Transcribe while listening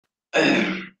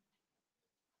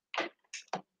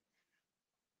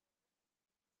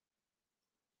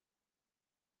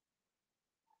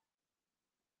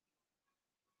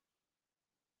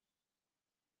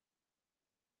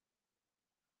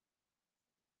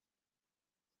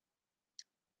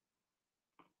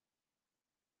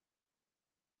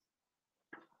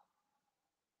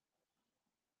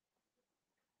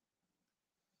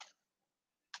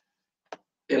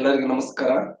ಎಲ್ಲರಿಗೂ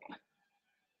ನಮಸ್ಕಾರ.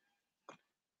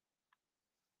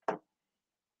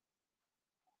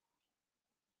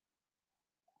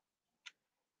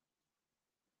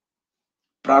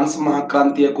 ಫ್ರಾನ್ಸ್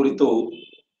ಮಹಾಕ್ರಾಂತಿಯ ಕುರಿತು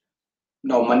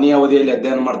ನಾವು ಮನೆಯ ಅವಧಿಯಲ್ಲಿ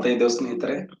ಅಧ್ಯಯನ ಮಾಡ್ತಾ ಇದ್ದೇವೆ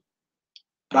ಸ್ನೇಹಿತರೆ.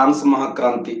 ಫ್ರಾನ್ಸ್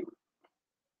ಮಹಾಕ್ರಾಂತಿ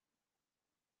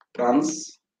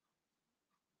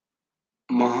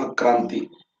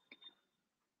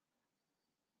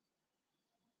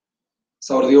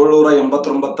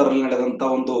 1789ರಲ್ಲಿ ನಡೆದಂತ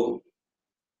ಒಂದು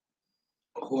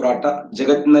ಹೋರಾಟ.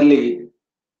 ಜಗತ್ತಿನಲ್ಲಿ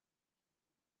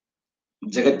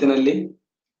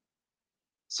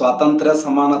ಸ್ವಾತಂತ್ರ್ಯ,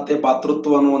 ಸಮಾನತೆ,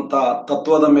 ಭಾತೃತ್ವ ಅನ್ನುವಂತ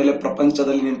ತತ್ವದ ಮೇಲೆ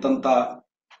ಪ್ರಪಂಚದಲ್ಲಿ ನಿಂತಂತ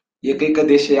ಏಕೈಕ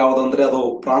ದೇಶ ಯಾವುದಂದ್ರೆ ಅದು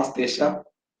ಫ್ರಾನ್ಸ್ ದೇಶ.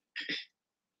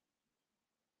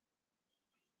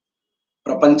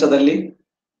 ಪ್ರಪಂಚದಲ್ಲಿ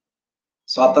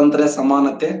ಸ್ವಾತಂತ್ರ್ಯ,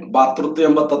 ಸಮಾನತೆ, ಭಾತೃತ್ವ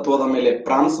ಎಂಬ ತತ್ವದ ಮೇಲೆ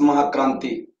ಫ್ರಾನ್ಸ್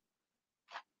ಮಹಾಕ್ರಾಂತಿ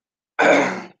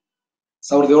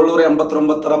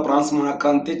 1789ರ ಫ್ರಾನ್ಸ್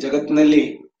ಮಹಾಕ್ರಾಂತಿ ಜಗತ್ತಿನಲ್ಲಿ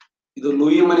ಇದು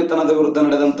ಲೂಯಿ ಮನೆತನದ ವಿರುದ್ಧ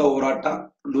ನಡೆದಂತ ಹೋರಾಟ.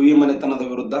 ಲೂಯಿ ಮನೆತನದ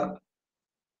ವಿರುದ್ಧ.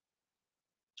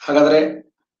 ಹಾಗಾದ್ರೆ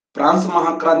ಫ್ರಾನ್ಸ್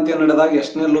ಮಹಾಕ್ರಾಂತಿ ನಡೆದಾಗ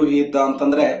ಎಷ್ಟನೇ ಲೂಯಿ ಇದ್ದ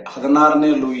ಅಂತಂದ್ರೆ 16ನೇ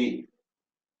ಲೂಯಿ.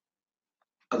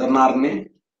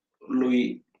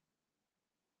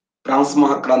 ಫ್ರಾನ್ಸ್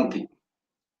ಮಹಾಕ್ರಾಂತಿ.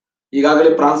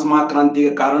 ಈಗಾಗಲೇ ಫ್ರಾನ್ಸ್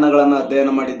ಮಹಾಕ್ರಾಂತಿಗೆ ಕಾರಣಗಳನ್ನು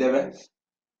ಅಧ್ಯಯನ ಮಾಡಿದ್ದೇವೆ.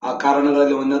 ಆ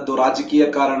ಕಾರಣಗಳಲ್ಲಿ ಒಂದದ್ದು ರಾಜಕೀಯ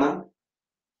ಕಾರಣ,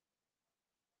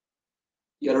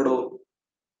 2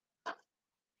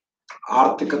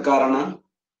 ಆರ್ಥಿಕ ಕಾರಣ,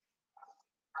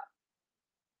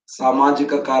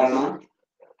 ಸಾಮಾಜಿಕ ಕಾರಣ,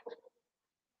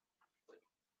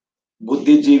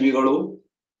 ಬುದ್ಧಿಜೀವಿಗಳು.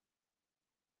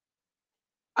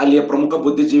 ಅಲ್ಲಿಯ ಪ್ರಮುಖ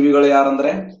ಬುದ್ಧಿಜೀವಿಗಳು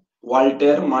ಯಾರಂದ್ರೆ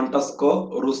ವಾಲ್ಟೇರ್, ಮಾಂಟಸ್ಕೋ,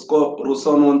 ರೂಸೋ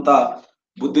ಅನ್ನುವಂತ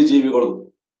ಬುದ್ಧಿಜೀವಿಗಳು.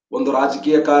 ಒಂದು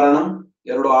ರಾಜಕೀಯ ಕಾರಣ,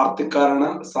 2 ಆರ್ಥಿಕ ಕಾರಣ,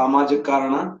 ಸಾಮಾಜಿಕ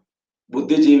ಕಾರಣ,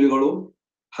 ಬುದ್ಧಿಜೀವಿಗಳು.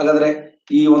 ಹಾಗಾದ್ರೆ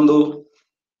ಈ ಒಂದು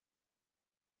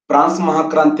ಫ್ರಾನ್ಸ್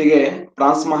ಮಹಾಕ್ರಾಂತಿಗೆ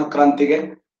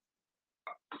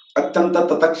ಅತ್ಯಂತ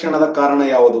ತತ್ಕ್ಷಣದ ಕಾರಣ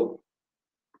ಯಾವುದು?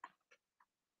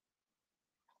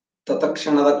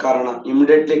 ತತ್ಕ್ಷಣದ ಕಾರಣ,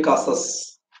 ಇಮಿಡಿಯೇಟ್ಲಿ ಕಾಸಸ್.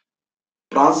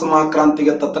 ಫ್ರಾನ್ಸ್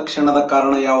ಮಹಾಕ್ರಾಂತಿಗೆ ತತ್ಕ್ಷಣದ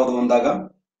ಕಾರಣ ಯಾವುದು ಅಂದಾಗ,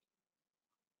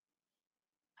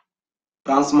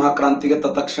 ಫ್ರಾನ್ಸ್ ಮಹಾಕ್ರಾಂತಿಗೆ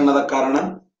ತತ್ಕ್ಷಣದ ಕಾರಣ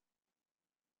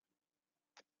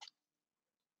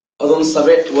ಅದೊಂದು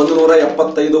ಸಭೆ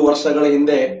 175 ವರ್ಷಗಳ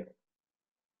ಹಿಂದೆ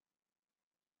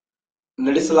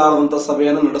ನಡೆಸಲಾರದಂತ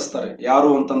ಸಭೆಯನ್ನು ನಡೆಸ್ತಾರೆ. ಯಾರು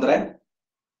ಅಂತಂದ್ರೆ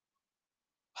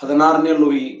 16ನೇ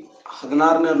ಲೂಯಿ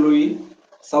 1789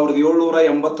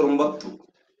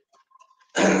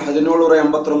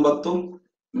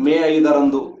 ಮೇ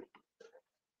 5ರಂದು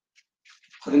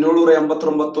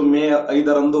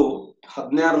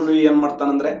 16 ಲೂಯಿ ಏನ್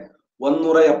ಮಾಡ್ತಾನಂದ್ರೆ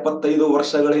 175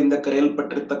 ವರ್ಷಗಳ ಹಿಂದೆ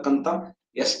ಕರೆಯಲ್ಪಟ್ಟಿರ್ತಕ್ಕಂಥ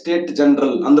ಎಸ್ಟೇಟ್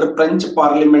ಜನರಲ್ ಅಂದ್ರೆ ಫ್ರೆಂಚ್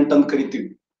ಪಾರ್ಲಿಮೆಂಟ್ ಅಂತ ಕರಿತೀವಿ.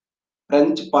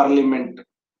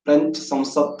 ಫ್ರೆಂಚ್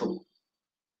ಸಂಸತ್ತು.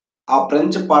 ಆ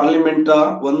ಫ್ರೆಂಚ್ ಪಾರ್ಲಿಮೆಂಟ್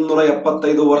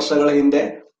 175 ವರ್ಷಗಳ ಹಿಂದೆ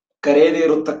ಕರೆಯದೇ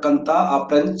ಇರತಕ್ಕಂತ ಆ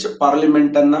ಫ್ರೆಂಚ್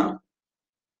ಪಾರ್ಲಿಮೆಂಟ್ ಅನ್ನ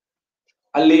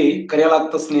ಅಲ್ಲಿ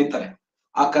ಕರೆಯಲಾಗ್ತ ಸ್ನೇಹಿತರೆ.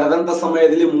 ಆ ಕರೆದಂತ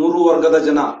ಸಮಯದಲ್ಲಿ ಮೂರು ವರ್ಗದ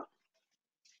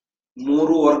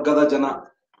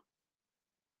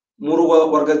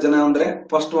ಜನ ಅಂದ್ರೆ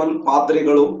ಫಸ್ಟ್ ಒನ್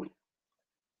ಪಾದ್ರಿಗಳು,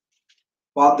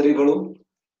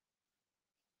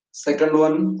 ಸೆಕೆಂಡ್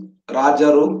ಒನ್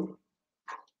ರಾಜರು,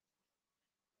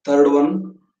 ಥರ್ಡ್ ಒನ್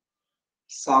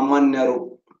ಸಾಮಾನ್ಯರು.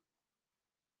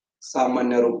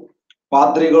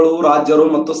 ಪಾದ್ರಿಗಳು, ರಾಜರು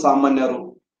ಮತ್ತು ಸಾಮಾನ್ಯರು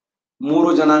 3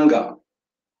 ಜನಾಂಗ.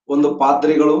 ಒಂದು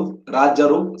ಪಾದ್ರಿಗಳು,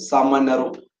 ರಾಜರು, ಸಾಮಾನ್ಯರು.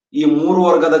 ಈ ಮೂರು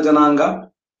ವರ್ಗದ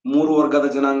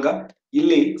ಜನಾಂಗ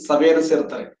ಇಲ್ಲಿ ಸಭೆಯನ್ನು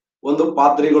ಸೇರ್ತಾರೆ. ಒಂದು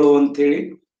ಪಾದ್ರಿಗಳು ಅಂತ ಹೇಳಿ,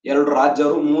 2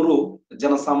 ರಾಜರು, 3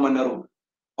 ಜನಸಾಮಾನ್ಯರು.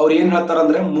 ಅವ್ರು ಏನ್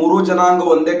ಹೇಳ್ತಾರಂದ್ರೆ 3 ಜನಾಂಗ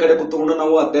ಒಂದೇ ಕಡೆ ಕುತ್ಕೊಂಡು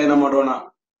ನಾವು ಅಧ್ಯಯನ ಮಾಡೋಣ.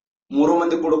 3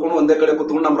 ಮಂದಿ ಕುಡ್ಕೊಂಡು ಒಂದೇ ಕಡೆ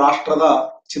ಕುತ್ಕೊಂಡು ನಮ್ಮ ರಾಷ್ಟ್ರದ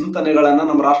ಚಿಂತನೆಗಳನ್ನ,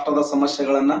 ನಮ್ಮ ರಾಷ್ಟ್ರದ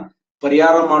ಸಮಸ್ಯೆಗಳನ್ನ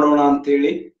ಪರಿಹಾರ ಮಾಡೋಣ ಅಂತ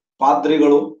ಹೇಳಿ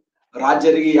ಪಾದ್ರಿಗಳು.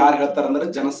 ರಾಜರಿಗೆ ಯಾರು ಹೇಳ್ತಾರಂದ್ರೆ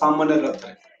ಜನಸಾಮಾನ್ಯರು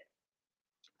ಹೇಳ್ತಾರೆ.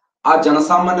 ಆ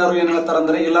ಜನಸಾಮಾನ್ಯರು ಏನ್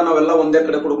ಹೇಳ್ತಾರಂದ್ರೆ ಇಲ್ಲ, ನಾವೆಲ್ಲ ಒಂದೇ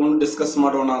ಕಡೆ ಕುಡ್ಕೊಂಡು ಡಿಸ್ಕಸ್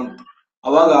ಮಾಡೋಣ ಅಂತ.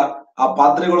 ಅವಾಗ ಆ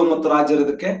ಪಾದ್ರಿಗಳು ಮತ್ತು ರಾಜರು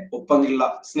ಇದಕ್ಕೆ ಒಪ್ಪಂಗಿಲ್ಲ.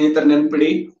 ಸ್ನೇಹಿತರೆ ನೆನ್ಪಿಡಿ,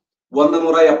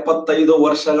 175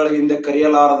 ವರ್ಷಗಳ ಹಿಂದೆ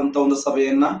ಕರೆಯಲಾರದಂತ ಒಂದು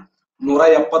ಸಭೆಯನ್ನ,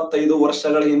 175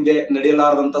 ವರ್ಷಗಳ ಹಿಂದೆ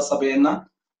ನಡೆಯಲಾರದಂತ ಸಭೆಯನ್ನ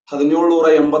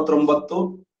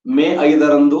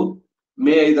 1789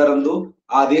 ಮೇ 5ರಂದು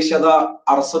ಆ ದೇಶದ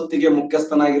ಅರಸೊತ್ತಿಗೆ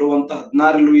ಮುಖ್ಯಸ್ಥನಾಗಿರುವಂತ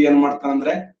 16 ಲೂಯಿ ಏನ್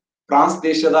ಮಾಡ್ತಾನಂದ್ರೆ ಫ್ರಾನ್ಸ್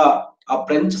ದೇಶದ ಆ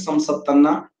ಫ್ರೆಂಚ್ ಸಂಸತ್ತನ್ನ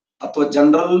ಅಥವಾ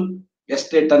ಜನರಲ್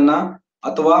ಎಸ್ಟೇಟ್ ಅನ್ನ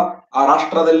ಅಥವಾ ಆ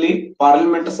ರಾಷ್ಟ್ರದಲ್ಲಿ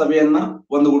ಪಾರ್ಲಿಮೆಂಟ್ ಸಭೆಯನ್ನ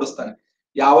ಒಂದುಗೂಡಿಸ್ತಾನೆ.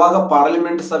 ಯಾವಾಗ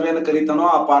ಪಾರ್ಲಿಮೆಂಟ್ ಸಭೆಯನ್ನು ಕರೀತಾನೋ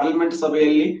ಆ ಪಾರ್ಲಿಮೆಂಟ್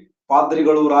ಸಭೆಯಲ್ಲಿ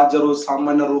ಪಾದ್ರಿಗಳು, ರಾಜರು,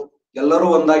 ಸಾಮಾನ್ಯರು ಎಲ್ಲರೂ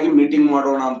ಒಂದಾಗಿ ಮೀಟಿಂಗ್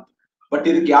ಮಾಡೋಣ ಅಂತ. ಬಟ್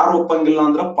ಇದಕ್ಕೆ ಯಾರು ಒಪ್ಪಂಗಿಲ್ಲ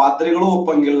ಅಂದ್ರ ಪಾದ್ರಿಗಳು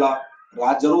ಒಪ್ಪಂಗಿಲ್ಲ,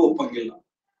 ರಾಜರು ಒಪ್ಪಂಗಿಲ್ಲ.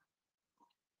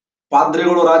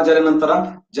 ಪಾದ್ರಿಗಳು, ರಾಜರ ನಂತರ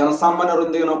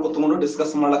ಜನಸಾಮಾನ್ಯರೊಂದಿಗೆ ನಾವು ಕುತ್ಕೊಂಡು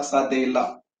ಡಿಸ್ಕಸ್ ಮಾಡಕ್ ಸಾಧ್ಯ ಇಲ್ಲ.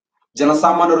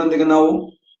 ಜನಸಾಮಾನ್ಯರೊಂದಿಗೆ ನಾವು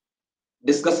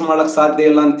ಡಿಸ್ಕಸ್ ಮಾಡಕ್ ಸಾಧ್ಯ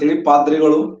ಇಲ್ಲ ಅಂತೇಳಿ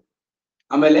ಪಾದ್ರಿಗಳು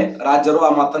ಆಮೇಲೆ ರಾಜರು ಆ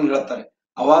ಮಾತನ್ನು ಹೇಳ್ತಾರೆ.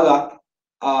 ಅವಾಗ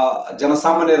ಆ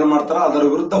ಜನಸಾಮಾನ್ಯರು ಮಾಡ್ತಾರ, ಅದರ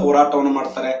ವಿರುದ್ಧ ಹೋರಾಟವನ್ನು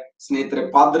ಮಾಡ್ತಾರೆ. ಸ್ನೇಹಿತರೆ,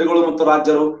 ಪಾದ್ರಿಗಳು ಮತ್ತು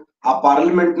ರಾಜರು ಆ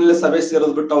ಪಾರ್ಲಿಮೆಂಟ್ ನಲ್ಲಿ ಸಭೆ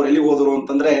ಸೇರೋದ್ ಬಿಟ್ಟು ಅವ್ರು ಎಲ್ಲಿ ಹೋದ್ರು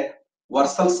ಅಂತಂದ್ರೆ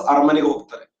ವರ್ಸಲ್ಸ್ ಅರಮನೆಗೆ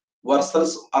ಹೋಗ್ತಾರೆ.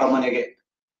 ವರ್ಸಲ್ಸ್ ಅರಮನೆಗೆ,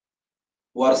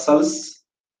 ವರ್ಸಲ್ಸ್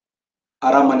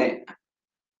ಅರಮನೆ,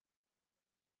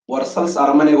 ವರ್ಸಲ್ಸ್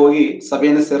ಅರಮನೆಗೆ ಹೋಗಿ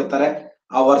ಸಭೆಯನ್ನು ಸೇರ್ತಾರೆ.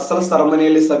 ಆ ವರ್ಸಲ್ಸ್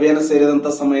ಅರಮನೆಯಲ್ಲಿ ಸಭೆಯನ್ನು ಸೇರಿದಂತ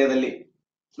ಸಮಯದಲ್ಲಿ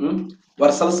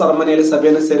ವರ್ಸಲ್ಸ್ ಅರಮನೆಯಲ್ಲಿ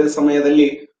ಸಭೆಯನ್ನು ಸೇರಿದ ಸಮಯದಲ್ಲಿ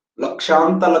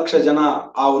ಲಕ್ಷ ಜನ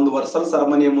ಆ ಒಂದು ವರ್ಸಲ್ಸ್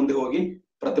ಅರಮನೆಯ ಮುಂದೆ ಹೋಗಿ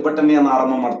ಪ್ರತಿಭಟನೆಯನ್ನ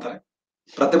ಆರಂಭ ಮಾಡ್ತಾರೆ.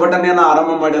 ಪ್ರತಿಭಟನೆಯನ್ನ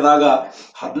ಆರಂಭ ಮಾಡಿದಾಗ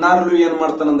 16 ಲೂಯಿ ಏನ್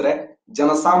ಮಾಡ್ತಾನಂದ್ರೆ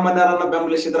ಜನಸಾಮಾನ್ಯರನ್ನ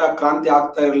ಬೆಂಬಲಿಸಿದ್ರೆ ಆ ಕ್ರಾಂತಿ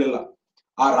ಆಗ್ತಾ ಇರ್ಲಿಲ್ಲ.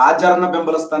 ಆ ರಾಜರನ್ನ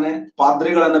ಬೆಂಬಲಿಸ್ತಾನೆ,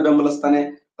 ಪಾದ್ರಿಗಳನ್ನ ಬೆಂಬಲಿಸ್ತಾನೆ.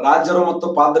 ರಾಜರು ಮತ್ತು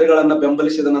ಪಾದ್ರಿಗಳನ್ನ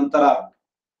ಬೆಂಬಲಿಸಿದ ನಂತರ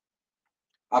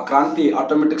ಆ ಕ್ರಾಂತಿ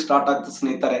ಆಟೋಮೆಟಿಕ್ ಸ್ಟಾರ್ಟ್ ಆಗ್ತದೆ.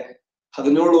 ಸ್ನೇಹಿತರೆ,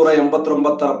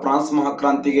 1789 ಫ್ರಾನ್ಸ್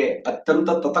ಮಹಾಕ್ರಾಂತಿಗೆ ಅತ್ಯಂತ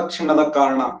ತತ್ಕ್ಷಣದ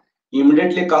ಕಾರಣ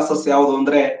ಇಮಿಡಿಯೇಟ್ಲಿ ಕಾಸಸ್ ಯಾವುದು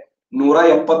ಅಂದ್ರೆ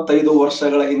 175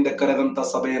 ವರ್ಷಗಳ ಹಿಂದೆ ಕರೆದಂತ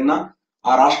ಸಭೆಯನ್ನ,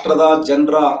 ಆ ರಾಷ್ಟ್ರದ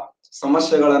ಜನರ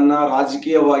ಸಮಸ್ಯೆಗಳನ್ನ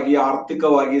ರಾಜಕೀಯವಾಗಿ,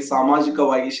 ಆರ್ಥಿಕವಾಗಿ,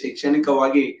 ಸಾಮಾಜಿಕವಾಗಿ,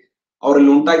 ಶೈಕ್ಷಣಿಕವಾಗಿ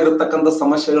ಅವರಲ್ಲಿ ಉಂಟಾಗಿರತಕ್ಕಂಥ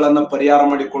ಸಮಸ್ಯೆಗಳನ್ನ ಪರಿಹಾರ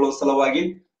ಮಾಡಿಕೊಳ್ಳುವ ಸಲುವಾಗಿ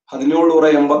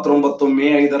 1789 ಮೇ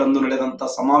 5 ನಡೆದಂತ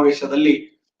ಸಮಾವೇಶದಲ್ಲಿ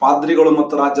ಪಾದ್ರಿಗಳು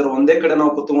ಮತ್ತು ರಾಜರು ಒಂದೇ ಕಡೆ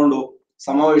ನಾವು ಕುತ್ಕೊಂಡು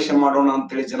ಸಮಾವೇಶ ಮಾಡೋಣ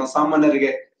ಅಂತೇಳಿ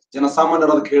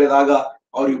ಜನಸಾಮಾನ್ಯರು ಅದಕ್ಕೆ ಹೇಳಿದಾಗ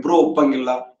ಅವ್ರಿಬ್ರು ಒಪ್ಪಂಗಿಲ್ಲ.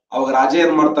 ಅವಾಗ ರಾಜ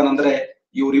ಏನ್ ಮಾಡ್ತಾನಂದ್ರೆ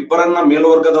ಇವ್ರಿಬ್ಬರನ್ನ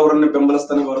ಮೇಲ್ವರ್ಗದವರನ್ನ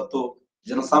ಬೆಂಬಲಿಸ್ತಾನೆ ಹೊರತು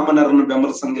ಜನಸಾಮಾನ್ಯರನ್ನ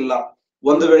ಬೆಂಬಲಿಸಂಗಿಲ್ಲ.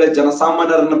 ಒಂದು ವೇಳೆ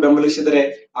ಜನಸಾಮಾನ್ಯರನ್ನ ಬೆಂಬಲಿಸಿದರೆ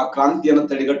ಆ ಕ್ರಾಂತಿಯನ್ನು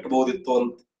ತಡೆಗಟ್ಟಬಹುದಿತ್ತು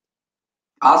ಅಂತ.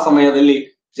 ಆ ಸಮಯದಲ್ಲಿ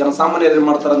ಜನಸಾಮಾನ್ಯರು ಏನ್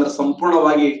ಮಾಡ್ತಾರೆ ಅಂದ್ರೆ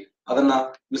ಸಂಪೂರ್ಣವಾಗಿ ಅದನ್ನ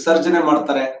ವಿಸರ್ಜನೆ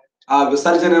ಮಾಡ್ತಾರೆ. ಆ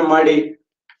ವಿಸರ್ಜನೆ ಮಾಡಿ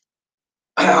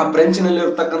ಫ್ರೆಂಚ್ನಲ್ಲಿ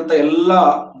ಇರ್ತಕ್ಕಂಥ ಎಲ್ಲಾ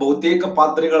ಬಹುತೇಕ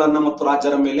ಪಾದ್ರಿಗಳನ್ನ ಮತ್ತು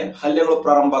ರಾಜರ ಮೇಲೆ ಹಲ್ಲೆಗಳು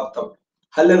ಪ್ರಾರಂಭ ಆಗ್ತವೆ.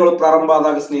 ಹಲ್ಲೆಗಳು ಪ್ರಾರಂಭ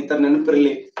ಆದಾಗ ಸ್ನೇಹಿತರ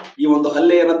ನೆನಪಿರಲಿ, ಈ ಒಂದು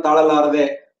ಹಲ್ಲೆಯನ್ನ ತಾಳಲಾರದೆ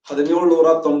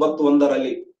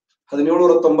 1791ರಲ್ಲಿ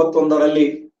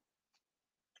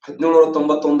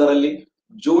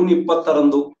ಜೂನ್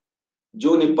 20ರಂದು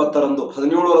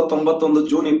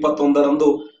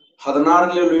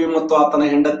 16ನೇ ಲೂಯಿ ಮತ್ತು ಆತನ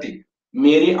ಹೆಂಡತಿ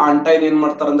ಮೇರಿ ಆಂಟೈನ್ ಏನ್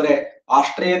ಮಾಡ್ತಾರಂದ್ರೆ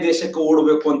ಆಸ್ಟ್ರೇಲಿಯಾ ದೇಶಕ್ಕೆ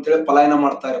ಓಡಬೇಕು ಅಂತೇಳಿ ಪಲಾಯನ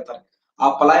ಮಾಡ್ತಾ ಇರ್ತಾರೆ. ಆ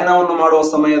ಪಲಾಯನವನ್ನು ಮಾಡುವ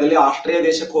ಸಮಯದಲ್ಲಿ, ಆಸ್ಟ್ರೇಲಿಯಾ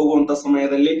ದೇಶಕ್ಕೆ ಹೋಗುವಂತ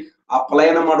ಸಮಯದಲ್ಲಿ ಆ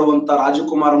ಪಲಾಯನ ಮಾಡುವಂತ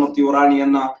ರಾಜಕುಮಾರ ಮತ್ತು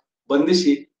ಯುವರಾಣಿಯನ್ನ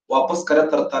ಬಂಧಿಸಿ ವಾಪಸ್ ಕರೆ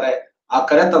ತರ್ತಾರೆ. ಆ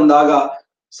ಕರೆ ತಂದಾಗ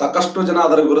ಸಾಕಷ್ಟು ಜನ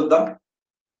ಅದರ ವಿರುದ್ಧ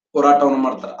ಹೋರಾಟವನ್ನು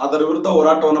ಮಾಡ್ತಾರೆ. ಅದರ ವಿರುದ್ಧ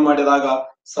ಹೋರಾಟವನ್ನು ಮಾಡಿದಾಗ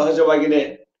ಸಹಜವಾಗಿದೆ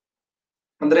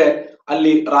ಅಂದ್ರೆ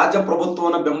ಅಲ್ಲಿ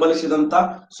ರಾಜಪ್ರಭುತ್ವವನ್ನು ಬೆಂಬಲಿಸಿದಂತ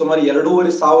ಸುಮಾರು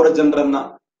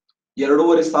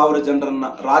 2,500 ಜನರನ್ನ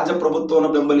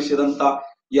ರಾಜಪ್ರಭುತ್ವವನ್ನು ಬೆಂಬಲಿಸಿದಂತ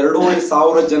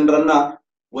 2,500 ಜನರನ್ನ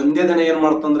ಒಂದೇ ದಿನ ಏನ್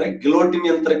ಮಾಡ್ತಂದ್ರೆ ಗಿಲೋಟಿನ್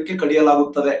ಯಂತ್ರಕ್ಕೆ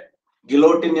ಕಡಿಯಲಾಗುತ್ತದೆ.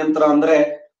 ಗಿಲೋಟಿನ್ ಯಂತ್ರ ಅಂದ್ರೆ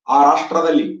ಆ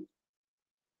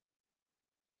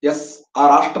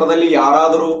ರಾಷ್ಟ್ರದಲ್ಲಿ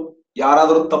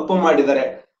ಯಾರಾದರೂ ತಪ್ಪು ಮಾಡಿದರೆ,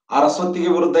 ಅರಸೊತ್ತಿಗೆ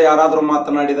ವಿರುದ್ಧ ಯಾರಾದರೂ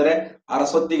ಮಾತನಾಡಿದರೆ,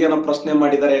 ಅರಸೊತ್ತಿಗೆಯನ್ನ ಪ್ರಶ್ನೆ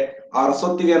ಮಾಡಿದರೆ, ಆ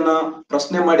ಅರಸೊತ್ತಿಗೆಯನ್ನ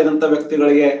ಪ್ರಶ್ನೆ ಮಾಡಿದಂತ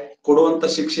ವ್ಯಕ್ತಿಗಳಿಗೆ ಕೊಡುವಂತ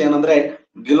ಶಿಕ್ಷೆ ಏನಂದ್ರೆ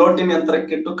ಗಿಲೋಟಿನ್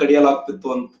ಯಂತ್ರಕ್ಕಿಟ್ಟು ಕಡಿಯಲಾಗ್ತಿತ್ತು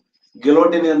ಅಂತ.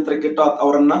 ಗಿಲೋಟಿನ್ ಯಂತ್ರಕ್ಕಿಟ್ಟು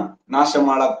ಅವರನ್ನ ನಾಶ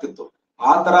ಮಾಡಲಾಗ್ತಿತ್ತು.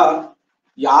 ಆತರ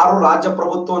ಯಾರು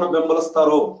ರಾಜಪ್ರಭುತ್ವವನ್ನು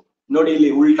ಬೆಂಬಲಿಸ್ತಾರೋ ನೋಡಿ,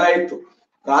 ಇಲ್ಲಿ ಉಲ್ಟಾ ಇತ್ತು.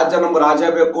 ನಮ್ಗೆ ರಾಜ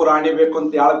ಬೇಕು, ರಾಣಿ ಬೇಕು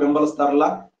ಅಂತ ಯಾರು ಬೆಂಬಲಿಸ್ತಾರಲ್ಲ,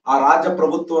 ಆ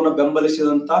ರಾಜಪ್ರಭುತ್ವವನ್ನು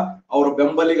ಬೆಂಬಲಿಸಿದಂತ ಅವರ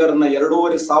ಬೆಂಬಲಿಗರನ್ನ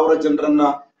 2,500 ಜನರನ್ನ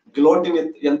ಗಿಲೋಟಿನ್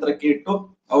ಯಂತ್ರಕ್ಕೆ ಇಟ್ಟು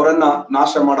ಅವರನ್ನ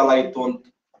ನಾಶ ಮಾಡಲಾಯಿತು ಅಂತ.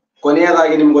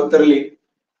 ಕೊನೆಯದಾಗಿ ನಿಮ್ಗೆ ಗೊತ್ತಿರಲಿ,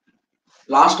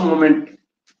 ಲಾಸ್ಟ್ ಮೂಮೆಂಟ್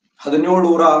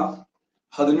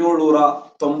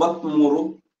 1793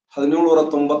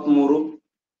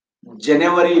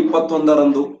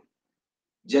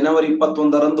 ಜನವರಿ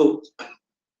 21ರಂದು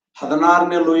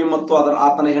 16ನೇ ಲೂಯಿ ಮತ್ತು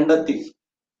ಆತನ ಹೆಂಡತಿ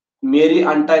ಮೇರಿ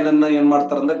ಆಂಟೈನ್ ಅನ್ನ ಏನ್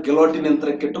ಮಾಡ್ತಾರಂದ್ರೆ ಗಿಲೋಟಿನ್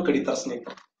ಯಂತ್ರಕ್ಕಿಟ್ಟು ಕಡಿತಾರ.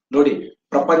 ಸ್ನೇಹಿತರೆ ನೋಡಿ,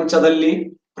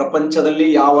 ಪ್ರಪಂಚದಲ್ಲಿ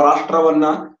ಯಾವ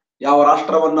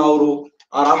ರಾಷ್ಟ್ರವನ್ನ ಅವರು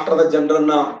ಆ ರಾಷ್ಟ್ರದ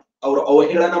ಜನರನ್ನ ಅವರು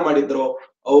ಅವಹೇಳನ ಮಾಡಿದ್ರು,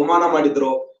 ಅವಮಾನ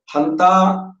ಮಾಡಿದ್ರು, ಅಂತ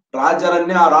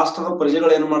ರಾಜರನ್ನೇ ಆ ರಾಷ್ಟ್ರದ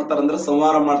ಪ್ರಜೆಗಳು ಏನ್ ಮಾಡ್ತಾರಂದ್ರೆ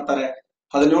ಸಂಹಾರ ಮಾಡ್ತಾರೆ.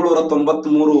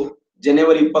 1793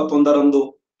 ಜನವರಿ 21ರಂದು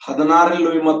 16ನೇ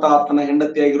ಲೂಯಿ ಮತ್ತು ಆತನ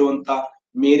ಹೆಂಡತಿಯಾಗಿರುವಂತ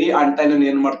ಮೇರಿ ಆಂಟೈನ್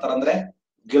ಏನ್ ಮಾಡ್ತಾರಂದ್ರೆ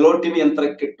ಗಿಲೋಟಿನ್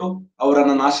ಯಂತ್ರಕ್ಕಿಟ್ಟು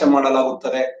ಅವರನ್ನ ನಾಶ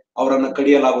ಮಾಡಲಾಗುತ್ತದೆ, ಅವರನ್ನ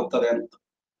ಕಡಿಯಲಾಗುತ್ತದೆ ಅಂತ.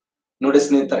 ನೋಡಿ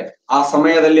ಸ್ನೇಹಿತರೆ, ಆ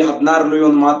ಸಮಯದಲ್ಲಿ 16 ಲೂಯಿ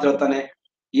ಒಂದು ಮಾತು ಹೇಳ್ತಾನೆ.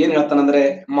 ಏನ್ ಹೇಳ್ತಾನಂದ್ರೆ,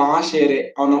 ಮಹಾಶಯರೇ,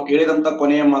 ಅವನು ಹೇಳಿದಂತ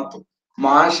ಕೊನೆಯ ಮಾತು,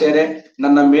 ಮಹಾಶಯರೇ,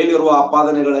 ನನ್ನ ಮೇಲಿರುವ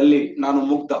ಆಪಾದನೆಗಳಲ್ಲಿ ನಾನು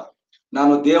ಮುಗ್ಧ.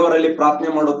 ನಾನು ದೇವರಲ್ಲಿ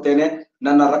ಪ್ರಾರ್ಥನೆ ಮಾಡುತ್ತೇನೆ,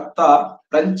 ನನ್ನ ರಕ್ತ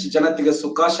ಫ್ರೆಂಚ್ ಜನತೆಗೆ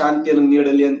ಸುಖ ಶಾಂತಿಯನ್ನು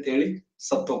ನೀಡಲಿ ಅಂತ ಹೇಳಿ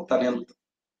ಸತ್ತು ಹೋಗ್ತಾನೆ ಅಂತ.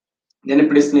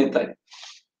 ನೆನಪಿಡಿ ಸ್ನೇಹಿತರೆ,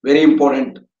 ವೆರಿ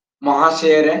ಇಂಪಾರ್ಟೆಂಟ್.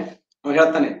 ಮಹಾಶಯರೇ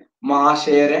ಹೇಳ್ತಾನೆ,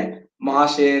 ಮಹಾಶಯರೇ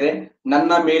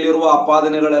ನನ್ನ ಮೇಲಿರುವ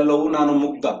ಆಪಾದನೆಗಳೆಲ್ಲವೂ ನಾನು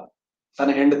ಮುಗ್ಧ.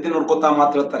 ತನ್ನ ಹೆಂಡತಿ ನೋಡ್ಕೊತಾ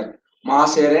ಮಾತು ಹೇಳ್ತಾನೆ,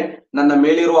 ಮಹಾಶಯರೇ ನನ್ನ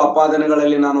ಮೇಲಿರುವ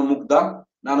ಆಪಾದನೆಗಳಲ್ಲಿ ನಾನು ಮುಗ್ಧ.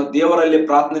 ನಾನು ದೇವರಲ್ಲಿ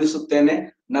ಪ್ರಾರ್ಥನಿಸುತ್ತೇನೆ,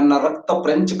 ನನ್ನ ರಕ್ತ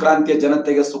ಫ್ರೆಂಚ್ ಕ್ರಾಂತಿಯ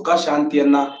ಜನತೆಗೆ ಸುಖ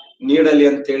ಶಾಂತಿಯನ್ನ ನೀಡಲಿ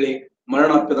ಅಂತೇಳಿ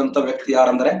ಮರಣ ಅಪ್ಪಿದಂತ ವ್ಯಕ್ತಿ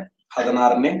ಯಾರಂದ್ರೆ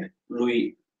 16ನೇ ಲೂಯಿ.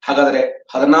 ಹಾಗಾದ್ರೆ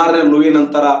 16ನೇ ಲೂಯಿ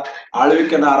ನಂತರ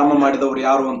ಆಳ್ವಿಕೆನ ಆರಂಭ ಮಾಡಿದವರು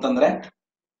ಯಾರು ಅಂತಂದ್ರೆ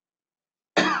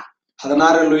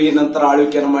 16ನೇ ಲೂಯಿ ನಂತರ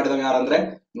ಆಳ್ವಿಕೆಯನ್ನು ಮಾಡಿದವ ಯಾರಂದ್ರೆ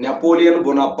ನೆಪೋಲಿಯನ್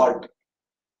ಬೋನಾಪಾರ್ಟ್.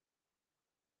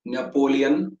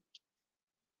 ನೆಪೋಲಿಯನ್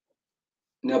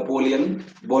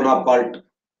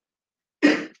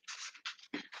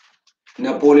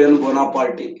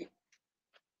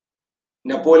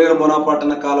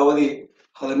ಬೋನಾಪಾರ್ಟನ ಕಾಲಾವಧಿ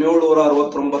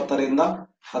 1769ರಿಂದ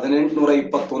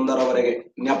 1821ರವರೆಗೆ.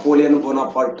 ನೆಪೋಲಿಯನ್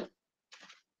ಬೋನಾಪಾರ್ಟ್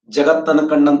ಜಗತ್ತನ್ನು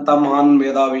ಕಂಡಂತ ಮಹಾನ್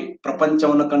ಮೇಧಾವಿ,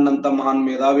 ಪ್ರಪಂಚವನ್ನು ಕಂಡಂತ ಮಹಾನ್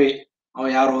ಮೇಧಾವಿ. ಅವ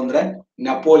ಯಾರು ಅಂದ್ರೆ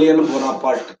Napoleon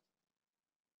Bonaparte.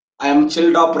 I am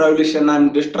chilled of revolution, I am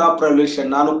ಡಿಸ್ಟರ್ of revolution.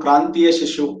 ನಾನು ಕ್ರಾಂತಿಯ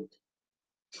ಶಿಶು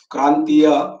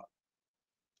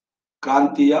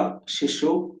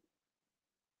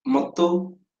ಮತ್ತು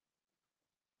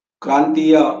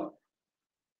ಕ್ರಾಂತಿಯ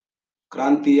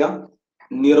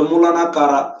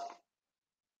ನಿರ್ಮೂಲನಕಾರ.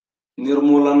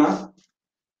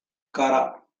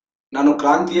 ನಾನು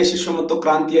ಕ್ರಾಂತಿಯ ಶಿಶು ಮತ್ತು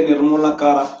ಕ್ರಾಂತಿಯ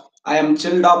ನಿರ್ಮೂಲನಕಾರ. I am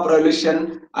chilled of revolution,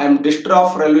 I am ಡಿಸ್ಟರ್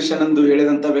of revolution ಎಂದು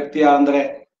ಹೇಳಿದಂತ ವ್ಯಕ್ತಿ ಅಂದ್ರೆ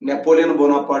ನೆಪೋಲಿಯನ್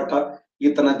ಬೋನಾಪಾರ್ಟ್.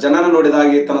 ಈತನ ಜನನ ನೋಡಿದಾಗ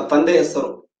ಈತನ ತಂದೆ ಹೆಸರು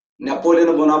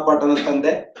ನೆಪೋಲಿಯನ್ ಬೋನಾಪಾರ್ಟನ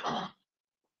ತಂದೆ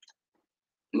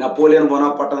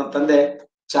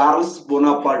ಚಾರ್ಲ್ಸ್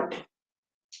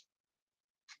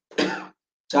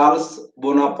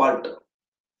ಬೋನಾಪಾರ್ಟ್.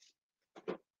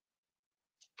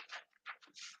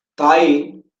 ತಾಯಿ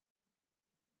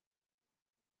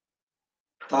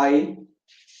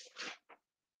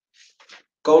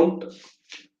ಕೌಂಟ್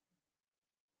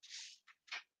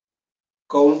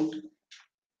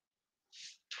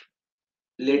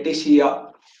ಲೆಟಿಶಿಯಾ.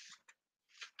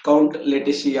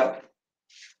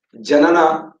 ಜನನ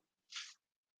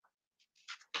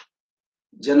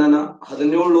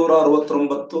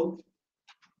 1769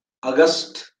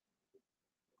 ಆಗಸ್ಟ್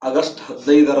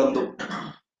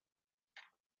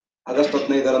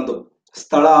 15ರಂದು.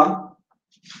 ಸ್ಥಳ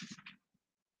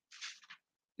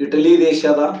ಇಟಲಿ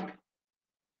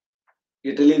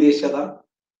ದೇಶದ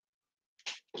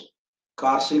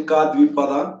ಕಾರ್ಸಿಕಾ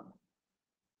ದ್ವೀಪದ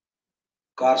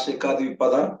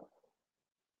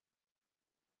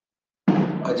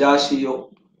ಅಜಾಶಿಯೋ.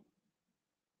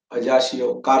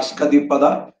 ಕಾರ್ಸಿಕಾ ದ್ವೀಪದ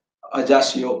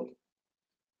ಅಜಾಶಿಯೋ.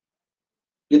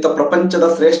 ಈತ ಪ್ರಪಂಚದ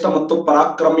ಶ್ರೇಷ್ಠ ಮತ್ತು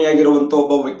ಪರಾಕ್ರಮಿಯಾಗಿರುವಂತ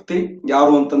ಒಬ್ಬ ವ್ಯಕ್ತಿ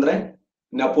ಯಾರು ಅಂತಂದ್ರೆ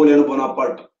ನೆಪೋಲಿಯನ್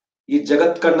ಬೋನಾಪಾರ್ಟ್. ಈ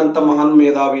ಜಗತ್ ಕಂಡಂತ ಮಹಾನ್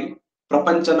ಮೇಧಾವಿ,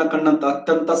 ಪ್ರಪಂಚನ ಕಂಡಂತ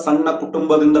ಅತ್ಯಂತ ಸಣ್ಣ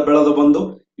ಕುಟುಂಬದಿಂದ ಬೆಳೆದು ಬಂದು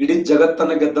ಇಡೀ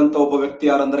ಜಗತ್ತನ್ನ ಗೆದ್ದಂತ ಒಬ್ಬ ವ್ಯಕ್ತಿ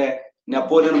ಯಾರಂದ್ರೆ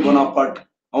ನೆಪೋಲಿಯನ್ ಬೋನಾಪಾರ್ಟ್.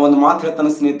 ಅವನ್ ಮಾತು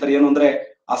ಹೇಳ್ತಾನೆ ಸ್ನೇಹಿತರೆ, ಏನು ಅಂದ್ರೆ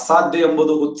ಅಸಾಧ್ಯ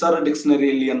ಎಂಬುದು ಹುಚ್ಚರ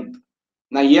ಡಿಕ್ಷನರಿಯಲ್ಲಿ ಅಂತ.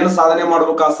 ನಾ ಏನ್ ಸಾಧನೆ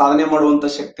ಮಾಡ್ಬೇಕು ಆ ಸಾಧನೆ ಮಾಡುವಂತ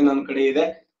ಶಕ್ತಿ ನನ್ನ ಕಡೆ ಇದೆ.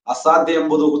 ಅಸಾಧ್ಯ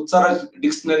ಎಂಬುದು ಹುಚ್ಚರ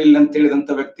ಡಿಕ್ಷನರಿಯಲ್ಲಿ ಅಂತ ಹೇಳಿದಂತ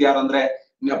ವ್ಯಕ್ತಿ ಯಾರಂದ್ರೆ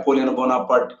ನೆಪೋಲಿಯನ್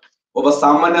ಬೋನಾಪಾರ್ಟ್. ಒಬ್ಬ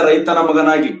ಸಾಮಾನ್ಯ ರೈತನ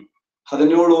ಮಗನಾಗಿ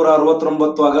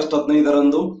 1769 ಆಗಸ್ಟ್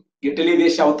 15ರಂದು ಇಟಲಿ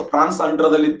ದೇಶ, ಅವತ್ತು ಫ್ರಾನ್ಸ್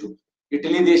ಅಂಡರದಲ್ಲಿತ್ತು,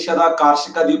 ಇಟಲಿ ದೇಶದ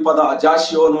ಕಾರ್ಸಿಕಾ ದ್ವೀಪದ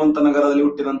ಅಜಾಶಿಯೋ ಅನ್ನುವಂತ ನಗರದಲ್ಲಿ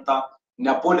ಹುಟ್ಟಿದಂತ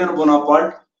ನೆಪೋಲಿಯನ್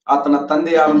ಬೋನಾಪಾರ್ಟ್. ಆತನ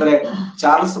ತಂದೆ ಯಾರಂದ್ರೆ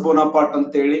ಚಾರ್ಲ್ಸ್ ಬೋನಾಪಾರ್ಟ್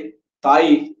ಅಂತ ಹೇಳಿ.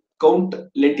 ತಾಯಿ ಕೌಂಟ್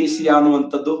ಲೆಟಿಸಿಯಾ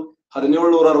ಅನ್ನುವಂಥದ್ದು.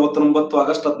 1769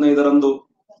 ಆಗಸ್ಟ್ 15ರಂದು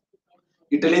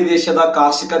ಇಟಲಿ ದೇಶದ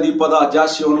ಕಾರ್ಸಿಕಾ ದ್ವೀಪದ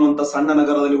ಅಜಾಶಿಯೋ ಅನ್ನುವಂತ ಸಣ್ಣ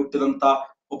ನಗರದಲ್ಲಿ ಹುಟ್ಟಿದಂತ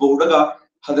ಒಬ್ಬ ಹುಡುಗ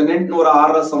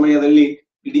 1806ರ ಸಮಯದಲ್ಲಿ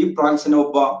ಇಡೀ ಫ್ರಾನ್ಸಿನ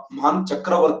ಒಬ್ಬ ಮಹಾನ್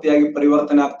ಚಕ್ರವರ್ತಿಯಾಗಿ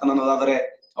ಪರಿವರ್ತನೆ ಆಗ್ತಾನೆ ಅನ್ನೋದಾದ್ರೆ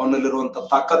ಅವನಲ್ಲಿರುವಂತ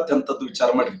ತಾಕತ್ ಎಂತದ್ದು ವಿಚಾರ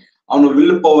ಮಾಡಿ. ಅವನ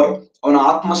ವಿಲ್ ಪವರ್, ಅವನ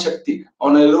ಆತ್ಮಶಕ್ತಿ,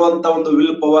 ಅವನಲ್ಲಿರುವಂತ ಒಂದು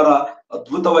ವಿಲ್ ಪವರ್,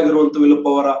 ಅದ್ಭುತವಾಗಿರುವಂತ ವಿಲ್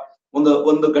ಪವರ್.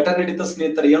 ಒಂದು ಘಟನೆ ನಡೀತ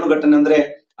ಸ್ನೇಹಿತರೆ. ಏನು ಘಟನೆ ಅಂದ್ರೆ,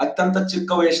 ಅತ್ಯಂತ ಚಿಕ್ಕ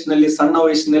ವಯಸ್ಸಿನಲ್ಲಿ, ಸಣ್ಣ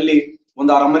ವಯಸ್ಸಿನಲ್ಲಿ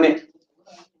ಒಂದು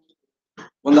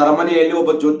ಅರಮನೆಯಲ್ಲಿ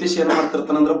ಒಬ್ಬ ಜ್ಯೋತಿಷಿ ಏನ್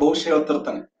ಮಾಡ್ತಿರ್ತಾನೆ ಅಂದ್ರೆ ಭವಿಷ್ಯ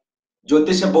ಹೇಳ್ತಿರ್ತಾನೆ.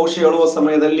 ಭವಿಷ್ಯ ಹೇಳುವ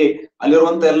ಸಮಯದಲ್ಲಿ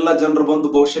ಅಲ್ಲಿರುವಂತ ಎಲ್ಲಾ ಜನರು ಬಂದು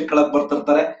ಭವಿಷ್ಯ ಕೇಳಕ್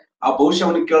ಬರ್ತಿರ್ತಾರೆ. ಆ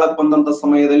ಭವಿಷ್ಯವನ್ನು ಕೇಳಕ್ ಬಂದಂತ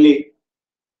ಸಮಯದಲ್ಲಿ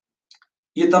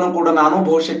ಈತನು ಕೂಡ ನಾನು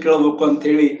ಭವಿಷ್ಯ ಕೇಳಬೇಕು ಅಂತ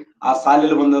ಹೇಳಿ ಆ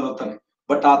ಸಾಲಿನಲ್ಲಿ ಬಂದಿರ್ತಾನೆ.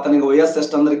 ಬಟ್ ಆತನಿಗೆ ವಯಸ್ಸು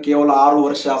ಎಷ್ಟಂದ್ರೆ ಕೇವಲ 6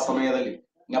 ವರ್ಷ ಆ ಸಮಯದಲ್ಲಿ,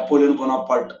 ನೆಪೋಲಿಯನ್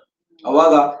ಬೋನಾಪಾರ್ಟ್.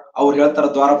 ಅವಾಗ ಅವ್ರು ಹೇಳ್ತಾರ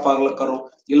ದ್ವಾರಪಾಲಕರು,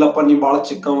 ಇಲ್ಲಪ್ಪ ನೀ ಬಹಳ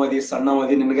ಚಿಕ್ಕವದಿ,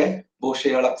 ಸಣ್ಣವದಿ, ನಿನಗೆ ಭವಿಷ್ಯ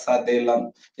ಹೇಳಕ್ ಸಾಧ್ಯ ಇಲ್ಲ ಅಂತ.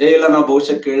 ಇಲ್ಲ ನಾ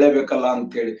ಭವಿಷ್ಯ ಕೇಳಲೇಬೇಕಲ್ಲ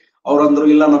ಅಂತ ಹೇಳಿ ಅವ್ರಂದ್ರು,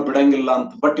 ಇಲ್ಲ ನಾ ಬಿಡಂಗಿಲ್ಲ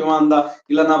ಅಂತ. ಬಟ್ ಇವ ಅಂದ,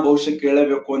 ಇಲ್ಲ ನಾ ಭವಿಷ್ಯ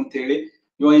ಕೇಳಲೇಬೇಕು ಅಂತ ಹೇಳಿ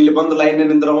ಇವ ಇಲ್ಲಿ ಬಂದು ಲೈನ್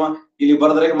ನಿಂದ್ರವ. ಇಲ್ಲಿ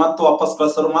ಬರದ್ರೆ ಮತ್ ವಾಪಸ್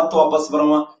ಕಳ್ಸರು, ಮತ್ ವಾಪಸ್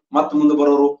ಬರವ, ಮತ್ ಮುಂದೆ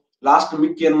ಬರೋರು. ಲಾಸ್ಟ್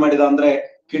ಮಿಕ್ಕಿ ಏನ್ ಮಾಡಿದ ಅಂದ್ರೆ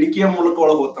ಕಿಟಕಿಯ ಮೂಲಕ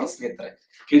ಒಳಗೆ ಹೋಗ್ತಾನೆ ಸ್ನೇಹಿತರೆ.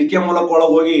 ಕಿಟಕಿಯ ಮೂಲಕ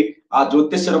ಒಳಗೆ ಹೋಗಿ ಆ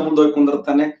ಜ್ಯೋತಿಷ್ಯರ ಮುಂದೆ ಹೋಗಿ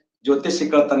ಕುಂದಿರ್ತಾನೆ. ಜ್ಯೋತಿಷ್ಯ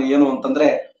ಕೇಳ್ತಾನೆ ಏನು ಅಂತಂದ್ರೆ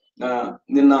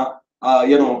ನಿನ್ನ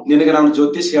ಏನು ನಿನಗೆ ನಾನು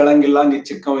ಜ್ಯೋತಿಷ್ ಹೇಳಂಗಿಲ್ಲ, ನೀ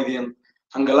ಚಿಕ್ಕವಿದಿ ಅಂತ.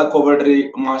 ಹಂಗೆಲ್ಲ ಹೋಗ್ಬೇಡ್ರಿ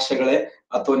ಮಹಾಶಯಗಳೇ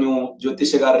ಅಥವಾ ನೀವು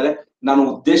ಜ್ಯೋತಿಷಗಾರರೇ, ನಾನು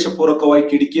ಉದ್ದೇಶ ಪೂರ್ವಕವಾಗಿ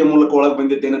ಕಿಟಕಿಯ ಮೂಲಕ ಒಳಗೆ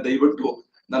ಬಂದಿದ್ದೇನೆ, ದಯವಿಟ್ಟು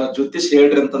ನಾನು ಜ್ಯೋತಿಷ್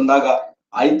ಹೇಳ್ರಿ ಅಂತಂದಾಗ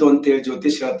ಆಯ್ತು ಅಂತೇಳಿ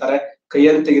ಜ್ಯೋತಿಷ್ ಹೇಳ್ತಾರೆ.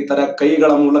 ಕೈಯನ್ನು ತೆಗಿತಾರೆ.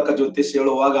 ಕೈಗಳ ಮೂಲಕ ಜ್ಯೋತಿಷ್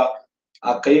ಹೇಳುವಾಗ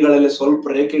ಆ ಕೈಗಳಲ್ಲಿ ಸ್ವಲ್ಪ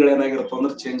ರೇಖೆಗಳು ಏನಾಗಿರುತ್ತೋ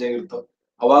ಅಂದ್ರೆ ಚೇಂಜ್ ಆಗಿರ್ತವೆ.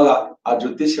 ಅವಾಗ ಆ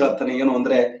ಜ್ಯೋತಿಷ್ ಹೇಳ್ತಾನೆ ಏನು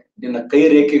ಅಂದ್ರೆ ನಿನ್ನ ಕೈ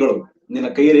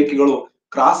ರೇಖೆಗಳು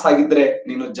ಕ್ರಾಸ್ ಆಗಿದ್ರೆ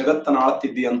ನೀನು ಜಗತ್ತನ್ನ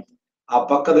ಆಳ್ತಿದ್ದಿ ಅಂತ. ಆ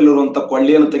ಪಕ್ಕದಲ್ಲಿರುವಂತ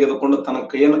ಕೊಳ್ಳಿಯನ್ನು ತೆಗೆದುಕೊಂಡು ತನ್ನ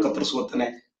ಕೈಯನ್ನು ಕತ್ತರಿಸ್ಕೊತಾನೆ.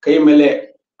 ಕೈ ಮೇಲೆ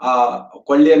ಆ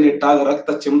ಕೊಳ್ಳಿಯನ್ನು ಇಟ್ಟಾಗ ರಕ್ತ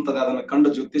ಚಿಮ್ತದೆ. ಅದನ್ನ ಕಂಡು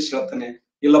ಜ್ಯೋತಿಷ್ ಹೇಳ್ತಾನೆ,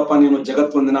 ಇಲ್ಲಪ್ಪ ನೀನು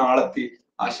ಜಗತ್ತೊಂದಿನ ಆಳತಿ,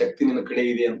 ಆ ಶಕ್ತಿ ನಿನ್ನ ಕಡೆ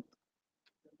ಇದೆ ಅಂತ.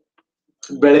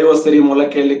 ಬೆಳೆಯುವ ಸರಿ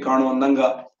ಮೊಲಕೆಯಲ್ಲಿ ಕಾಣುವಂದಂಗ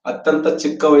ಅತ್ಯಂತ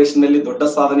ಚಿಕ್ಕ ವಯಸ್ಸಿನಲ್ಲಿ ದೊಡ್ಡ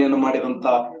ಸಾಧನೆಯನ್ನು ಮಾಡಿದಂತ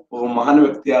ಒಬ್ಬ ಮಹಾನ್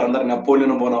ವ್ಯಕ್ತಿ ಯಾರಂದ್ರೆ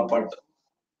ನೆಪೋಲಿಯನ್ ಬೋನಾಪಾರ್ಟ್.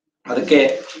 ಅದಕ್ಕೆ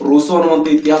ರೂಸೋ ಅನ್ನುವಂತ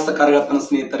ಇತಿಹಾಸಕಾರ ಹೇಳ್ತಾನೆ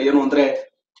ಸ್ನೇಹಿತರೆ ಏನು ಅಂದ್ರೆ,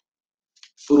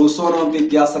 ರೂಸೋ ಅನ್ನುವಂತ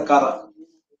ಇತಿಹಾಸಕಾರ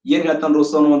ಏನ್ ಹೇಳ್ತಾನೆ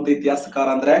ರೂಸೋ ಅನ್ನುವಂತ ಇತಿಹಾಸಕಾರ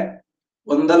ಅಂದ್ರೆ,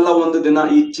 ಒಂದಲ್ಲ ಒಂದು ದಿನ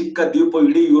ಈ ಚಿಕ್ಕ ದ್ವೀಪ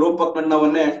ಇಡೀ ಯುರೋಪ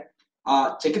ಖಂಡವನ್ನೇ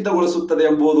ಚಕಿತಗೊಳಿಸುತ್ತದೆ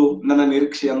ಎಂಬುದು ನನ್ನ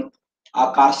ನಿರೀಕ್ಷೆ ಅಂತ. ಆ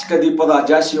ಕಾರ್ಷಿಕ ದ್ವೀಪದ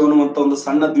ಅಜಾಶಿಯೋ ಅನ್ನುವಂತ ಒಂದು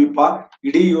ಸಣ್ಣ ದ್ವೀಪ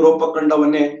ಇಡೀ ಯುರೋಪ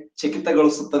ಖಂಡವನ್ನೇ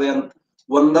ಚಕಿತಗೊಳಿಸುತ್ತದೆ ಅಂತ.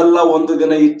 ಒಂದಲ್ಲ ಒಂದು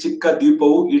ದಿನ ಈ ಚಿಕ್ಕ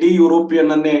ದ್ವೀಪವು ಇಡೀ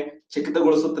ಯುರೋಪಿಯನ್ನನ್ನೇ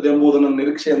ಚಕಿತಗೊಳಿಸುತ್ತದೆ ಎಂಬುದು ನನ್ನ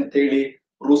ನಿರೀಕ್ಷೆ ಅಂತ ಹೇಳಿ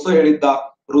ರೂಸೋ ಹೇಳಿದ್ದ.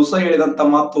 ರೂಸೋ ಹೇಳಿದಂತ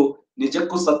ಮಾತು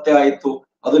ನಿಜಕ್ಕೂ ಸತ್ಯ ಆಯಿತು.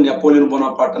 ಅದು ನೆಪೋಲಿಯನ್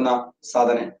ಬೋನಾಪಾರ್ಟನ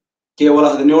ಸಾಧನೆ. ಕೇವಲ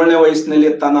 17ನೇ ವಯಸ್ಸಿನಲ್ಲಿ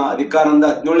ತನ್ನ ಅಧಿಕಾರದ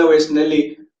 17ನೇ ವಯಸ್ಸಿನಲ್ಲಿ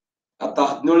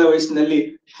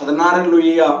 16ನೇ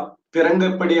ಲೂಯಿಯ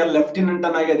ಪಿರಂಗಪಡಿಯ ಲೆಫ್ಟಿನೆಂಟ್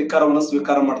ಆಗಿ ಅಧಿಕಾರವನ್ನು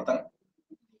ಸ್ವೀಕಾರ ಮಾಡ್ತಾನೆ.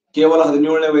 ಕೇವಲ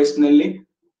 17ನೇ ವಯಸ್ಸಿನಲ್ಲಿ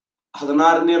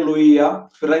 16ನೇ ಲೂಯಿಯ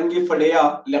ಫಿರಂಗಿ ಪಡೆಯ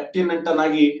ಲೆಫ್ಟಿನೆಂಟ್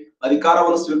ಆಗಿ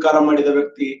ಅಧಿಕಾರವನ್ನು ಸ್ವೀಕಾರ ಮಾಡಿದ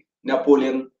ವ್ಯಕ್ತಿ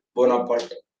ನೆಪೋಲಿಯನ್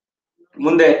ಬೋನಾಪಾರ್ಟ್.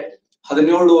 ಮುಂದೆ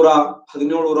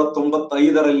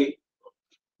 1795ರಲ್ಲಿ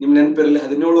ನಿಮ್ ನೆನಪಿರಲಿ,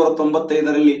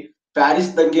 1795ರಲ್ಲಿ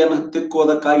ಪ್ಯಾರಿಸ್ ದಂಗೆಯನ್ನು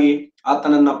ಹತ್ತಿಕ್ಕುವುದಕ್ಕಾಗಿ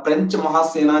ಆತನನ್ನ ಫ್ರೆಂಚ್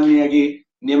ಮಹಾಸೇನಾನಿಯಾಗಿ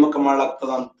ನೇಮಕ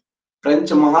ಮಾಡಲಾಗ್ತದ ಅಂತ.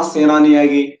 ಫ್ರೆಂಚ್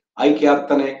ಮಹಾಸೇನಾನಿಯಾಗಿ ಆಯ್ಕೆ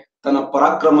ಆಗ್ತಾನೆ. ತನ್ನ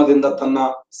ಪರಾಕ್ರಮದಿಂದ ತನ್ನ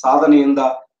ಸಾಧನೆಯಿಂದ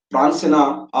ಫ್ರಾನ್ಸಿನ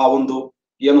ಆ ಒಂದು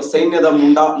ಏನು ಸೈನ್ಯದ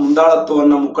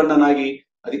ಮುಂದಾಳತ್ವವನ್ನ ಮುಖಂಡನಾಗಿ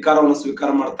ಅಧಿಕಾರವನ್ನು ಸ್ವೀಕಾರ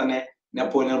ಮಾಡ್ತಾನೆ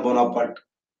ನೆಪೋಲಿಯನ್ ಬೋನಾಪಾರ್ಟ್.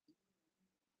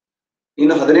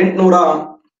 ಇನ್ನು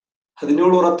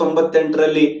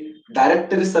 1798ರಲ್ಲಿ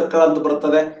ಡೈರೆಕ್ಟರಿ ಸರ್ಕಾರ ಅಂತ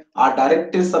ಬರ್ತದೆ. ಆ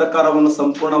ಡೈರೆಕ್ಟರಿ ಸರ್ಕಾರವನ್ನು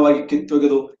ಸಂಪೂರ್ಣವಾಗಿ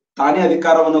ಕಿತ್ತೊಗೆದು ತಾನೇ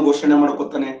ಅಧಿಕಾರವನ್ನು ಘೋಷಣೆ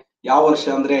ಮಾಡ್ಕೊತಾನೆ. ಯಾವ ವರ್ಷ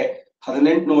ಅಂದ್ರೆ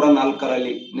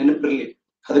 1804ರಲ್ಲಿ. ನೆನಪಿರ್ಲಿ,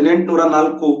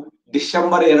 1804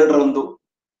 ಡಿಸೆಂಬರ್ 2ರಂದು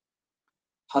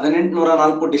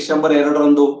 1804 ಡಿಸೆಂಬರ್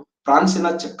 2ರಂದು ಫ್ರಾನ್ಸಿನ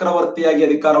ಚಕ್ರವರ್ತಿಯಾಗಿ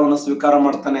ಅಧಿಕಾರವನ್ನು ಸ್ವೀಕಾರ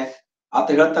ಮಾಡ್ತಾನೆ. ಆತ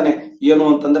ಹೇಳ್ತಾನೆ ಏನು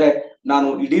ಅಂತಂದ್ರೆ, ನಾನು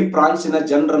ಇಡೀ ಫ್ರಾನ್ಸಿನ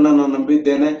ಜನರನ್ನ ನಾನು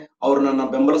ನಂಬಿದ್ದೇನೆ, ಅವ್ರು ನನ್ನ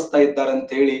ಬೆಂಬಲಿಸ್ತಾ ಇದ್ದಾರೆ ಅಂತ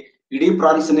ಹೇಳಿ ಇಡೀ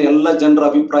ಫ್ರಾನ್ಸಿನ ಎಲ್ಲ ಜನರ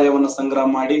ಅಭಿಪ್ರಾಯವನ್ನ ಸಂಗ್ರಹ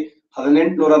ಮಾಡಿ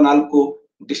 1804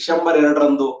 ಡಿಸೆಂಬರ್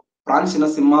 2ರಂದು ಫ್ರಾನ್ಸಿನ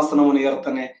ಸಿಂಹಾಸನವನ್ನು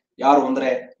ಏರ್ತಾನೆ. ಯಾರು ಅಂದ್ರೆ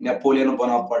ನೆಪೋಲಿಯನ್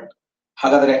ಬೋನಾಪಾರ್ಟ್.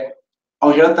 ಹಾಗಾದ್ರೆ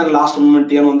ಅವ್ನು ಹೇಳ್ತಾನೆ ಲಾಸ್ಟ್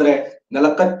ಮೂಮೆಂಟ್ ಏನು ಅಂದ್ರೆ,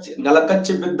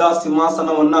 ನೆಲಕಚ್ಚಿ ಬಿದ್ದ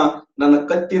ಸಿಂಹಾಸನವನ್ನ ನನ್ನ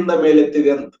ಕತ್ತಿಯಿಂದ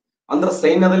ಮೇಲೆತ್ತಿದೆ ಅಂತ. ಅಂದ್ರೆ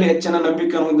ಸೈನ್ಯದಲ್ಲಿ ಹೆಚ್ಚಿನ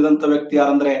ನಂಬಿಕೆ ಹೊಂದಿದಂತ ವ್ಯಕ್ತಿ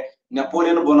ಯಾರಂದ್ರೆ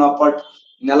ನೆಪೋಲಿಯನ್ ಬೋನಾಪಾರ್ಟ್.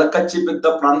 ನೆಲಕಚ್ಚಿ ಬಿದ್ದ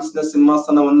ಫ್ರಾನ್ಸಿನ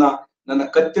ಸಿಂಹಾಸನವನ್ನ ನನ್ನ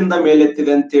ಕತ್ತಿಂದ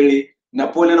ಮೇಲೆತ್ತಿದೆ ಅಂತೇಳಿ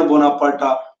ನೆಪೋಲಿಯನ್ ಬೋನಾಪಾರ್ಟ್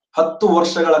 10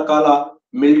 ವರ್ಷಗಳ ಕಾಲ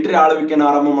ಮಿಲಿಟರಿ ಆಳ್ವಿಕೆನ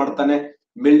ಆರಂಭ ಮಾಡ್ತಾನೆ.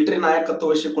 ಮಿಲಿಟರಿ ನಾಯಕತ್ವ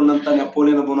ವಹಿಸಿಕೊಂಡಂತ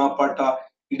ನೆಪೋಲಿಯನ್ ಬೋನಾಪಾರ್ಟ್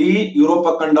ಇಡೀ ಯುರೋಪ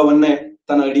ಖಂಡವನ್ನೇ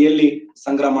ತನ್ನ ಅಡಿಯಲ್ಲಿ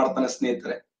ಸಂಗ್ರಹ ಮಾಡ್ತಾನೆ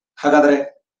ಸ್ನೇಹಿತರೆ. ಹಾಗಾದ್ರೆ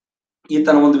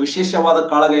ಈತನ ಒಂದು ವಿಶೇಷವಾದ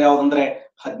ಕಾಳಗ ಯಾವ್ದಂದ್ರೆ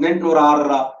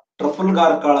 1806ರ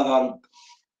ಟ್ರಫಲ್ಗಾರ್ ಕಾಳಗ ಅಂತ.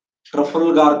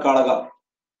 ಟ್ರಫಲ್ಗಾರ್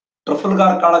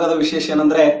ಕಾಳಗದ ವಿಶೇಷ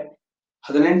ಏನಂದ್ರೆ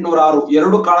 1806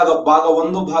 2 ಕಾಳಗ, ಭಾಗ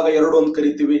 1 ಭಾಗ 2 ಅಂತ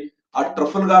ಕರಿತೀವಿ. ಆ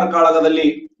ಟ್ರಫಲ್ಗಾರ್ ಕಾಳಗದಲ್ಲಿ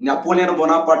ನೆಪೋಲಿಯನ್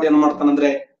ಬೋನಾಪಾರ್ಟ್ ಏನ್ ಮಾಡ್ತಾನಂದ್ರೆ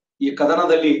ಈ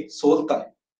ಕದನದಲ್ಲಿ ಸೋಲ್ತಾನೆ.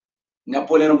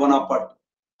 ನೆಪೋಲಿಯನ್ ಬೋನಾಪಾರ್ಟ್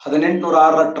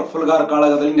 1806ರ ಟ್ರಫಲ್ಗಾರ್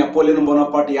ಕಾಳಗದಲ್ಲಿ ನೆಪೋಲಿಯನ್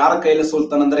ಬೋನಾಪಾರ್ಟ್ ಯಾರ ಕೈಯಲ್ಲಿ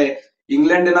ಸೋಲ್ತಾನಂದ್ರೆ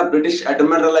ಇಂಗ್ಲೆಂಡಿನ ಬ್ರಿಟಿಷ್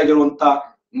ಅಡ್ಮಿರಲ್ ಆಗಿರುವಂತ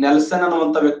ನೆಲ್ಸನ್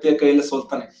ಅನ್ನುವಂತ ವ್ಯಕ್ತಿಯ ಕೈಯಲ್ಲಿ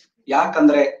ಸೋಲ್ತಾನೆ.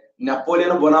 ಯಾಕಂದ್ರೆ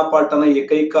ನೆಪೋಲಿಯನ್ ಬೋನಾಪಾರ್ಟನ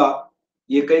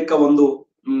ಏಕೈಕ ಒಂದು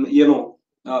ಏನು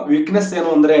ವೀಕ್ನೆಸ್ ಏನು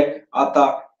ಅಂದ್ರೆ ಆತ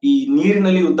ಈ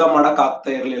ನೀರಿನಲ್ಲಿ ಯುದ್ಧ ಮಾಡಕ್ ಆಗ್ತಾ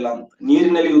ಇರ್ಲಿಲ್ಲ ಅಂತ.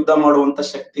 ನೀರಿನಲ್ಲಿ ಯುದ್ಧ ಮಾಡುವಂತ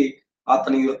ಶಕ್ತಿ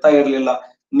ಆತನಿಗೆ ಇರ್ತಾ ಇರ್ಲಿಲ್ಲ.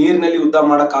 ನೀರಿನಲ್ಲಿ ಯುದ್ಧ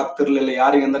ಮಾಡಕ್ ಆಗ್ತಿರ್ಲಿಲ್ಲ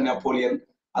ಯಾರಿಗೆ ಅಂದ್ರೆ ನೆಪೋಲಿಯನ್.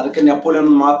 ಅದಕ್ಕೆ ನೆಪೋಲಿಯನ್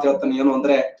ಮಾತು ಹೇಳ್ತಾನೆ ಏನು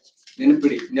ಅಂದ್ರೆ,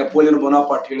 ನೆನಪಿಡಿ ನೆಪೋಲಿಯನ್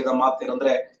ಬೋನಾಪಾರ್ಟ್ ಹೇಳಿದ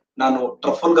ಮಾತೇನಂದ್ರೆ, ನಾನು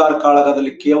ಟ್ರಫಲ್ಗಾರ್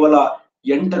ಕಾಳಗದಲ್ಲಿ ಕೇವಲ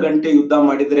 8 ಗಂಟೆ ಯುದ್ಧ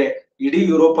ಮಾಡಿದ್ರೆ ಇಡೀ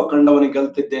ಯುರೋಪ ಖಂಡವನ್ನು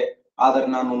ಗೆಲ್ತಿದ್ದೆ. ಆದ್ರೆ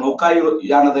ನಾನು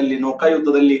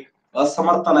ನೌಕಾಯುದ್ಧದಲ್ಲಿ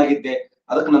ಅಸಮರ್ಥನಾಗಿದ್ದೆ,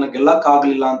 ಅದಕ್ಕೆ ನನಗೆ ಗೆಲ್ಲಕ್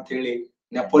ಆಗ್ಲಿಲ್ಲ ಅಂತ ಹೇಳಿ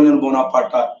ನೆಪೋಲಿಯನ್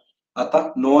ಬೋನಾಪಾರ್ಟ್ ಆತ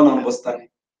ನೋವನ್ನು ಅನುಭವಿಸ್ತಾನೆ.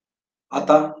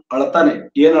 ಆತ ಅಳ್ತಾನೆ.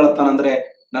 ಏನ್ ಅಳ್ತಾನಂದ್ರೆ,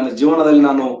 ನನ್ನ ಜೀವನದಲ್ಲಿ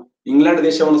ನಾನು ಇಂಗ್ಲೆಂಡ್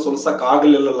ದೇಶವನ್ನು ಸೋಲ್ಸಕ್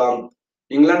ಆಗ್ಲಿಲ್ಲ ಅಂತ,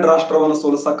 ಇಂಗ್ಲೆಂಡ್ ರಾಷ್ಟ್ರವನ್ನು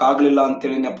ಸೋಲ್ಸಕ್ ಆಗ್ಲಿಲ್ಲ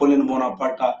ಅಂತೇಳಿ ನೆಪೋಲಿಯನ್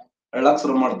ಬೋನಾಪಾರ್ಟ್ ಅಳ್ಳಕ್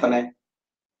ಶುರು ಮಾಡ್ತಾನೆ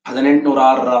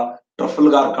 1806ರ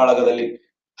ಟ್ರಫಲ್ಗಾರ್ ಕಾಳಗದಲ್ಲಿ.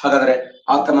 ಹಾಗಾದ್ರೆ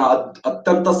ಆತನ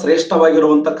ಅತ್ಯಂತ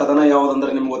ಶ್ರೇಷ್ಠವಾಗಿರುವಂತ ಕದನ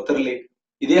ಯಾವುದಂದ್ರೆ ನಿಮ್ಗೆ ಗೊತ್ತಿರಲಿ,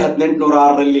 ಇದೇ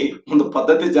 1806ರಲ್ಲಿ ಒಂದು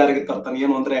ಪದ್ಧತಿ ಜಾರಿಗೆ ತರ್ತಾನೆ.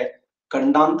 ಏನು ಅಂದ್ರೆ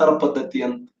ಖಂಡಾಂತರ ಪದ್ಧತಿ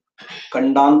ಅಂತ.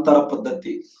 ಖಂಡಾಂತರ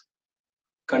ಪದ್ಧತಿ.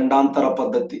 ಖಂಡಾಂತರ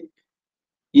ಪದ್ಧತಿ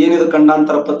ಏನಿದು?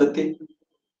 ಖಂಡಾಂತರ ಪದ್ಧತಿ,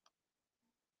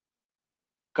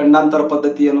 ಖಂಡಾಂತರ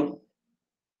ಪದ್ಧತಿ ಏನು?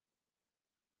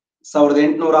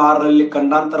 1806ರಲ್ಲಿ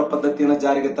ಖಂಡಾಂತರ ಪದ್ಧತಿಯನ್ನ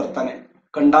ಜಾರಿಗೆ ತರ್ತಾನೆ.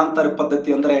 ಖಂಡಾಂತರ ಪದ್ಧತಿ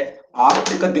ಅಂದ್ರೆ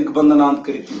ಆರ್ಥಿಕ ದಿಗ್ಬಂಧನ ಅಂತ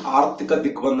ಕರಿತೀವಿ. ಆರ್ಥಿಕ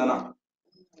ದಿಗ್ಬಂಧನ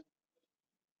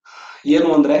ಏನು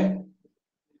ಅಂದ್ರೆ,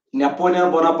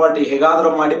 ನೆಪೋಲಿಯನ್ ಬೋನಾಪಾರ್ಟಿ ಹೇಗಾದ್ರೂ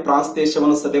ಮಾಡಿ ಫ್ರಾನ್ಸ್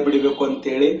ದೇಶವನ್ನು ಸದೆ ಬಡಿಬೇಕು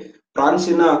ಅಂತೇಳಿ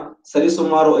ಫ್ರಾನ್ಸಿನ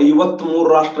ಸರಿಸುಮಾರು 53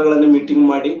 ರಾಷ್ಟ್ರಗಳನ್ನು ಮೀಟಿಂಗ್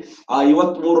ಮಾಡಿ ಆ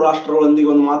 53 ರಾಷ್ಟ್ರಗಳೊಂದಿಗೆ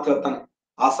ಒಂದು ಮಾತು ಹೇಳ್ತಾನೆ.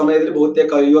 ಆ ಸಮಯದಲ್ಲಿ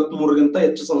ಬಹುತೇಕ 53ಗಿಂತ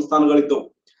ಹೆಚ್ಚು ಸಂಸ್ಥಾನಗಳಿದ್ದವು.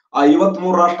 ಆ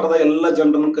 53 ರಾಷ್ಟ್ರದ ಎಲ್ಲ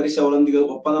ಜನರನ್ನು ಕರೆಸಿ ಅವರೊಂದಿಗೆ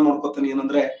ಒಪ್ಪಂದ ಮಾಡ್ಕೊತಾನೆ.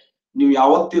 ಏನಂದ್ರೆ, ನೀವು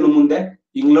ಯಾವತ್ತಿನ ಮುಂದೆ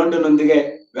ಇಂಗ್ಲೆಂಡಿನೊಂದಿಗೆ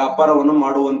ವ್ಯಾಪಾರವನ್ನು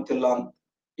ಮಾಡುವಂತಿಲ್ಲ ಅಂತ.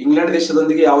 ಇಂಗ್ಲೆಂಡ್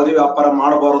ದೇಶದೊಂದಿಗೆ ಯಾವುದೇ ವ್ಯಾಪಾರ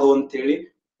ಮಾಡಬಾರದು ಅಂತೇಳಿ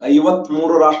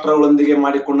 53 ರಾಷ್ಟ್ರಗಳೊಂದಿಗೆ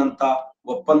ಮಾಡಿಕೊಂಡಂತ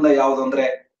ಒಪ್ಪಂದ ಯಾವುದಂದ್ರೆ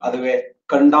ಅದುವೇ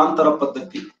ಖಂಡಾಂತರ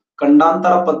ಪದ್ಧತಿ.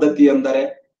 ಖಂಡಾಂತರ ಪದ್ಧತಿ ಎಂದರೆ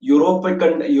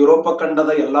ಯುರೋಪ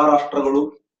ಖಂಡದ ಎಲ್ಲಾ ರಾಷ್ಟ್ರಗಳು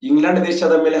ಇಂಗ್ಲೆಂಡ್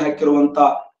ದೇಶದ ಮೇಲೆ ಹಾಕಿರುವಂತ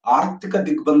ಆರ್ಥಿಕ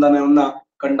ದಿಗ್ಬಂಧನವನ್ನ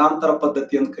ಖಂಡಾಂತರ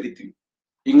ಪದ್ಧತಿ ಅಂತ ಕರಿತೀವಿ.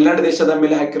 ಇಂಗ್ಲೆಂಡ್ ದೇಶದ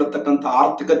ಮೇಲೆ ಹಾಕಿರತಕ್ಕಂತ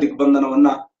ಆರ್ಥಿಕ ದಿಗ್ಬಂಧನವನ್ನ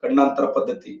ಖಂಡಾಂತರ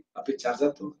ಪದ್ಧತಿ. ಅಪಿ ಚಾರ್ಜ್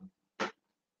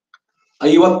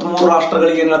 53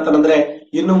 ರಾಷ್ಟ್ರಗಳಿಗೆ ಏನ್ ಹೇಳ್ತಾನಂದ್ರೆ,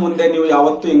 ಇನ್ನು ಮುಂದೆ ನೀವು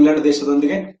ಯಾವತ್ತು ಇಂಗ್ಲೆಂಡ್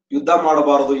ದೇಶದೊಂದಿಗೆ ಯುದ್ಧ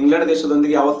ಮಾಡಬಾರದು, ಇಂಗ್ಲೆಂಡ್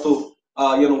ದೇಶದೊಂದಿಗೆ ಯಾವತ್ತು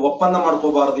ಏನು ಒಪ್ಪಂದ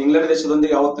ಮಾಡ್ಕೋಬಾರದು, ಇಂಗ್ಲೆಂಡ್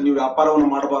ದೇಶದೊಂದಿಗೆ ಯಾವತ್ತು ನೀವು ವ್ಯಾಪಾರವನ್ನು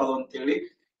ಮಾಡಬಾರದು ಅಂತೇಳಿ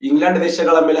ಇಂಗ್ಲೆಂಡ್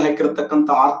ದೇಶಗಳ ಮೇಲೆ ಹಾಕಿರತಕ್ಕಂತ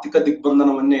ಆರ್ಥಿಕ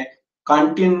ದಿಗ್ಬಂಧನವನ್ನೇ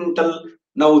ಕಾಂಟಿನೆಂಟಲ್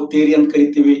ನಾವು ಥಿಯರಿ ಅಂತ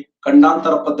ಕರಿತೀವಿ,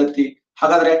 ಖಂಡಾಂತರ ಪದ್ಧತಿ.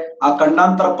 ಹಾಗಾದ್ರೆ ಆ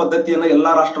ಖಂಡಾಂತರ ಪದ್ಧತಿಯನ್ನ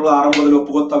ಎಲ್ಲಾ ರಾಷ್ಟ್ರಗಳು ಆರಂಭದಲ್ಲಿ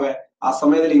ಒಪ್ಪುಗೊತ್ತವೆ. ಆ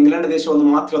ಸಮಯದಲ್ಲಿ ಇಂಗ್ಲೆಂಡ್ ದೇಶ ಒಂದು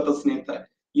ಮಾತು ಹೇಳ್ತದೆ ಸ್ನೇಹಿತರೆ,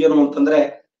 ಏನು ಅಂತಂದ್ರೆ,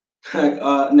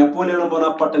 ನೆಪೋಲಿಯನ್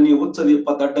ಬೋನಾಪಾರ್ಟ್ ನೀ ಹುಚ್ಚದೀಪ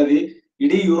ದಡ್ಡದಿ,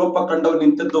 ಇಡೀ ಯುರೋಪ ಖಂಡ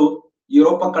ನಿಂತಿದ್ದು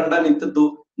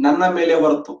ನನ್ನ ಮೇಲೆ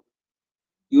ಹೊರತು,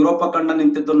 ಯುರೋಪ ಖಂಡ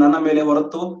ನಿಂತಿದ್ದು ನನ್ನ ಮೇಲೆ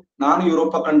ಹೊರತು ನಾನು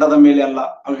ಯುರೋಪ ಖಂಡದ ಮೇಲೆ ಅಲ್ಲ.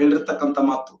 ಅವ್ರು ಹೇಳಿರ್ತಕ್ಕಂಥ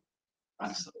ಮಾತು.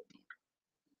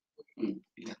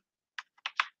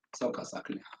 ಸಾವಕಾಶ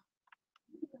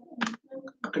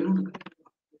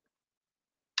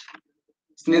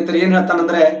ಸ್ನೇಹಿತರೆ, ಏನ್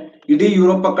ಹೇಳ್ತಾನಂದ್ರೆ, ಇಡೀ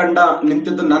ಯುರೋಪ ಖಂಡ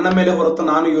ನಿಂತಿದ್ದು ನನ್ನ ಮೇಲೆ ಹೊರತು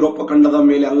ನಾನು ಯುರೋಪ ಖಂಡದ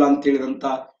ಮೇಲೆ ಅಲ್ಲ ಅಂತ ಹೇಳಿದಂತ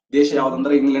ದೇಶ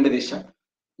ಯಾವ್ದಂದ್ರೆ ಇಂಗ್ಲೆಂಡ್ ದೇಶ.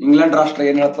 ಇಂಗ್ಲೆಂಡ್ ರಾಷ್ಟ್ರ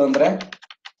ಏನ್ ಹೇಳ್ತದಂದ್ರೆ,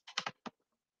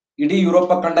 ಇಡೀ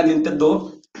ಯುರೋಪ ಖಂಡ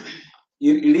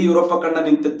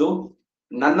ನಿಂತಿದ್ದು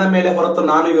ನನ್ನ ಮೇಲೆ ಹೊರತು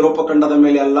ನಾನು ಯುರೋಪ ಖಂಡದ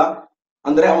ಮೇಲೆ ಅಲ್ಲ.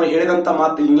 ಅಂದ್ರೆ ಅವನು ಹೇಳಿದಂತ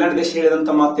ಮಾತು, ಇಂಗ್ಲೆಂಡ್ ದೇಶ ಹೇಳಿದಂತ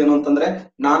ಮಾತು ಏನು ಅಂತಂದ್ರೆ,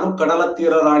 ನಾನು ಕಡಲ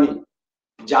ತೀರ ರಾಣಿ,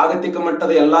 ಜಾಗತಿಕ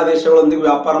ಮಟ್ಟದ ಎಲ್ಲಾ ದೇಶಗಳೊಂದಿಗೆ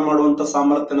ವ್ಯಾಪಾರ ಮಾಡುವಂತ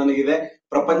ಸಾಮರ್ಥ್ಯ ನನಗಿದೆ,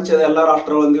 ಪ್ರಪಂಚದ ಎಲ್ಲಾ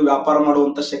ರಾಷ್ಟ್ರಗಳೊಂದಿಗೆ ವ್ಯಾಪಾರ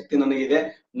ಮಾಡುವಂತ ಶಕ್ತಿ ನನಗಿದೆ,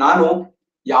 ನಾನು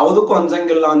ಯಾವುದಕ್ಕೂ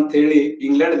ಅಂಜಂಗಿಲ್ಲ ಅಂತ ಹೇಳಿ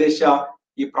ಇಂಗ್ಲೆಂಡ್ ದೇಶ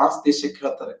ಈ ಫ್ರಾನ್ಸ್ ದೇಶಕ್ಕೆ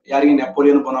ಹೇಳ್ತದೆ. ಯಾರಿಗೆ?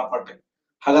 Napoleon Bonaparte.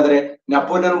 ಹಾಗಾದ್ರೆ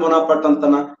ನೆಪೋಲಿಯನ್ ಬೋನಾಪಾರ್ಟ್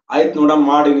ಅಂತನ, ಆಯ್ತು ನೋಡ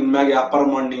ಮಾಡಿ, ನಿನ್ ಮ್ಯಾಗ ವ್ಯಾಪಾರ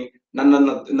ಮಾಡಿ,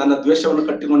 ನನ್ನ ದ್ವೇಷವನ್ನು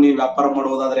ಕಟ್ಟಿಕೊಂಡು ನೀನ್ ವ್ಯಾಪಾರ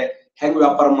ಮಾಡುವುದಾದ್ರೆ ಹೆಂಗ್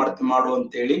ವ್ಯಾಪಾರ ಮಾಡು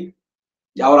ಅಂತೇಳಿ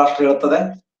ಯಾವ ರಾಷ್ಟ್ರ ಹೇಳ್ತದೆ?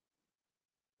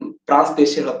 ಫ್ರಾನ್ಸ್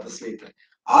ದೇಶ ಹೇಳುತ್ತೆ ಸ್ನೇಹಿತರೆ.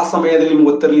 ಆ ಸಮಯದಲ್ಲಿ ನಿಮ್ಗೆ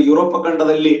ಗೊತ್ತಿರಲಿ, ಯುರೋಪ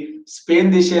ಖಂಡದಲ್ಲಿ ಸ್ಪೇನ್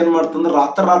ದೇಶ ಏನ್ ಮಾಡ್ತಂದ್ರೆ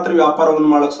ರಾತ್ರಿ ವ್ಯಾಪಾರವನ್ನು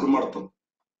ಮಾಡಕ್ ಶುರು ಮಾಡ್ತದೆ.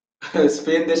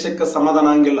 ಸ್ಪೇನ್ ದೇಶಕ್ಕೆ ಸಮಾಧಾನ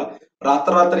ಹಂಗಿಲ್ಲ,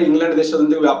 ರಾತ್ರಿ ಇಂಗ್ಲೆಂಡ್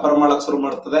ದೇಶದೊಂದಿಗೆ ವ್ಯಾಪಾರ ಮಾಡಕ್ ಶುರು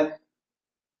ಮಾಡ್ತದೆ.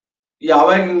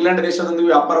 ಯಾವಾಗ ಇಂಗ್ಲೆಂಡ್ ದೇಶದೊಂದಿಗೆ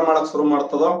ವ್ಯಾಪಾರ ಮಾಡಕ್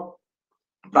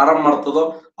ಪ್ರಾರಂಭ ಮಾಡ್ತದೋ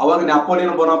ಅವಾಗ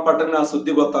ನೆಪೋಲಿಯನ್ ಬೋನಾಪಾರ್ಟ್ನ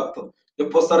ಸುದ್ದಿ ಗೊತ್ತಾಗ್ತದೆ.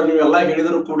 ಎಪ್ಪೋ ಸರ್, ನೀವೆಲ್ಲಾ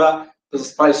ಹೇಳಿದ್ರು ಕೂಡ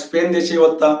ಸ್ಪೇನ್ ದೇಶ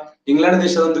ಇವತ್ತ ಇಂಗ್ಲೆಂಡ್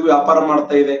ದೇಶದೊಂದಿಗೆ ವ್ಯಾಪಾರ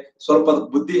ಮಾಡ್ತಾ ಇದೆ, ಸ್ವಲ್ಪ ಅದಕ್ಕೆ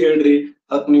ಬುದ್ಧಿ ಹೇಳ್ರಿ,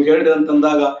 ಅದಕ್ಕೆ ನೀವ್ ಹೇಳ್ರಿ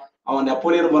ಅಂತಂದಾಗ ಅವ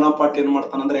ನೆಪೋಲಿಯನ್ ಬೋನಾಪಾರ್ಟ್ ಏನ್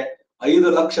ಮಾಡ್ತಾನಂದ್ರೆ 5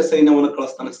 ಲಕ್ಷ ಸೈನ್ಯವನ್ನು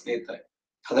ಕಳಿಸ್ತಾನೆ ಸ್ನೇಹಿತರೆ.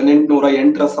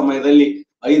 1808ರ ಸಮಯದಲ್ಲಿ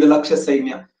 5 ಲಕ್ಷ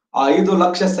ಸೈನ್ಯ. ಆ 5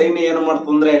 ಲಕ್ಷ ಸೈನ್ಯ ಏನ್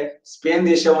ಮಾಡ್ತಂದ್ರೆ ಸ್ಪೇನ್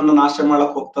ದೇಶವನ್ನು ನಾಶ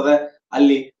ಮಾಡಕ್ ಹೋಗ್ತದೆ.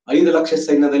 ಅಲ್ಲಿ 5 ಲಕ್ಷ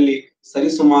ಸೈನ್ಯದಲ್ಲಿ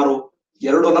ಸರಿಸುಮಾರು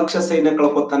 2 ಲಕ್ಷ ಸೈನ್ಯ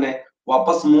ಕಳ್ಕೊತಾನೆ.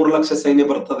 ವಾಪಸ್ 3 ಲಕ್ಷ ಸೈನ್ಯ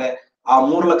ಬರ್ತದೆ. ಆ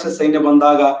 3 ಲಕ್ಷ ಸೈನ್ಯ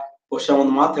ಬಂದಾಗ ಬಹುಶಃ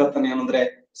ಒಂದು ಮಾತು ಹೇಳ್ತಾನೆ, ಏನಂದ್ರೆ,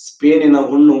 ಸ್ಪೇನಿನ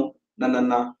ಹುಣ್ಣು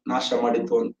ನನ್ನನ್ನ ನಾಶ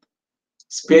ಮಾಡಿತು ಅಂತ.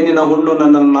 ಸ್ಪೇನಿನ ಹುಣ್ಣು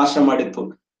ನನ್ನನ್ನು ನಾಶ ಮಾಡಿತು,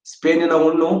 ಸ್ಪೇನಿನ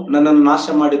ಹುಣ್ಣು ನನ್ನನ್ನು ನಾಶ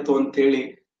ಮಾಡಿತು ಅಂತ ಹೇಳಿ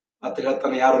ಆತ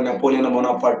ಹೇಳ್ತಾನೆ. ಯಾರು? Napoleon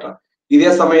Bonaparte. ಇದೇ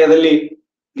ಸಮಯದಲ್ಲಿ,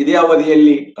 ಇದೇ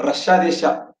ಅವಧಿಯಲ್ಲಿ ರಷ್ಯಾ ದೇಶ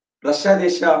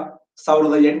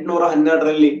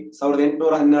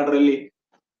 1812ರಲ್ಲಿ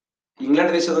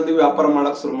ಇಂಗ್ಲೆಂಡ್ ದೇಶದೊಂದಿಗೆ ವ್ಯಾಪಾರ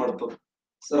ಮಾಡಕ್ ಶುರು ಮಾಡ್ತದೆ.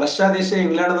 ರಷ್ಯಾ ದೇಶ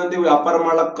ಇಂಗ್ಲೆಂಡ್ನೊಂದಿಗೆ ವ್ಯಾಪಾರ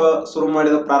ಮಾಡಕ್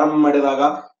ಪ್ರಾರಂಭ ಮಾಡಿದಾಗ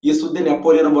ಈ ಸುದ್ದಿ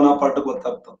ನೆಪೋಲಿಯನ್ ಬೋನಾಪಾರ್ಟ್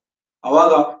ಗೊತ್ತಾಗ್ತದೆ.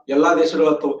 ಅವಾಗ ಎಲ್ಲಾ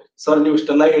ದೇಶಗಳು ಸರ್, ನೀವು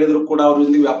ಇಷ್ಟೆಲ್ಲಾ ಹೇಳಿದ್ರು ಕೂಡ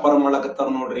ಅವ್ರೊಂದಿಗೆ ವ್ಯಾಪಾರ ಮಾಡಕತ್ತಾರ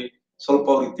ನೋಡ್ರಿ, ಸ್ವಲ್ಪ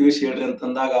ಅವ್ರಿಗೆ ತಿಳಿಸಿ ಹೇಳ್ರಿ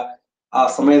ಅಂತಂದಾಗ ಆ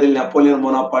ಸಮಯದಲ್ಲಿ ನೆಪೋಲಿಯನ್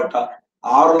ಬೋನಾಪಾರ್ಟ್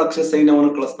 6 ಲಕ್ಷ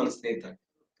ಸೈನ್ಯವನ್ನು ಕಳಿಸ್ತಾನೆ ಸ್ನೇಹಿತರೆ.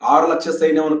 6 ಲಕ್ಷ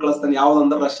ಸೈನ್ಯವನ್ನು ಕಳಿಸ್ತಾನೆ.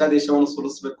 ಯಾವ್ದಂದ್ರೆ ರಷ್ಯಾ ದೇಶವನ್ನು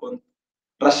ಸೋಲಿಸ್ಬೇಕು ಅಂತ,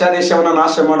 ರಷ್ಯಾ ದೇಶವನ್ನ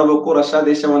ನಾಶ ಮಾಡಬೇಕು, ರಷ್ಯಾ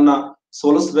ದೇಶವನ್ನ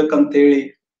ಸೋಲಿಸ್ಬೇಕಂತ ಹೇಳಿ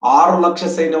 6 ಲಕ್ಷ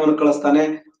ಸೈನ್ಯವನ್ನು ಕಳಿಸ್ತಾನೆ.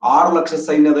 6 ಲಕ್ಷ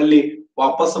ಸೈನ್ಯದಲ್ಲಿ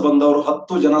ವಾಪಸ್ ಬಂದವರು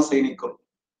 10 ಜನ ಸೈನಿಕರು.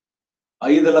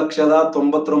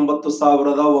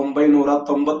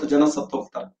 5,99,990 ಜನ ಸತ್ತು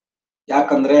ಹೋಗ್ತಾರೆ.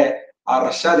 ಯಾಕಂದ್ರೆ ಆ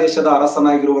ರಷ್ಯಾ ದೇಶದ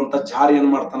ಅರಸನಾಗಿರುವಂತ ಜಾರ್ ಏನ್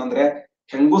ಮಾಡ್ತಾನಂದ್ರೆ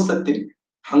ಹೆಂಗೂ ಸತ್ತೀನಿ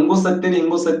ಹಂಗೂ ಸತ್ತೀನಿ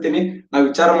ಹಿಂಗೂ ಸತ್ತೀನಿ ನಾವ್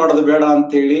ವಿಚಾರ ಮಾಡೋದು ಬೇಡ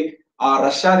ಅಂತ ಹೇಳಿ ಆ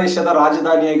ರಷ್ಯಾ ದೇಶದ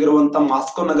ರಾಜಧಾನಿಯಾಗಿರುವಂತ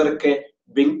ಮಾಸ್ಕೋ ನಗರಕ್ಕೆ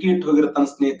ಬೆಂಕಿ ಇಟ್ಟು ಹೋಗಿರ್ತಾನೆ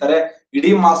ಸ್ನೇಹಿತರೆ.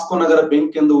 ಇಡೀ ಮಾಸ್ಕೋ ನಗರ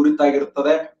ಬೆಂಕಿಯಿಂದ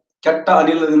ಉರಿತಾಗಿರ್ತದೆ, ಕೆಟ್ಟ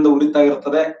ಅನಿಲದಿಂದ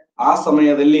ಉರಿತಾಗಿರ್ತದೆ. ಆ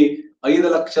ಸಮಯದಲ್ಲಿ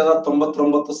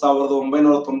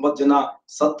 5,99,990 ಜನ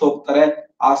ಸತ್ತು ಹೋಗ್ತಾರೆ.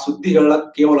 ಆ ಸುದ್ದಿ ಹೇಳಕ್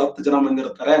ಕೇವಲ 10 ಜನ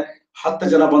ಬಂದಿರ್ತಾರೆ. 10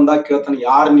 ಜನ ಬಂದಾಗ ಕೇಳ್ತಾನೆ,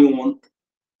 ಯಾರ್ ನೀವು ಅಂತ.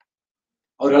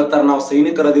 ಅವ್ರು ಹೇಳ್ತಾರೆ, ನಾವು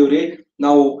ಸೈನಿಕರದೀವ್ರಿ,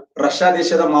 ನಾವು ರಷ್ಯಾ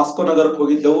ದೇಶದ ಮಾಸ್ಕೋ ನಗರಕ್ಕೆ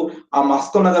ಹೋಗಿದ್ದೆವು. ಆ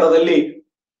ಮಾಸ್ಕೋ ನಗರದಲ್ಲಿ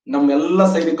ನಮ್ಮೆಲ್ಲ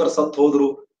ಸೈನಿಕರು ಸತ್ತು ಹೋದ್ರು,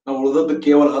 ನಾವು ಉಳಿದದ್ದು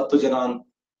ಕೇವಲ 10 ಜನ ಅಂತ.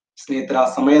 ಸ್ನೇಹಿತರ, ಆ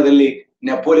ಸಮಯದಲ್ಲಿ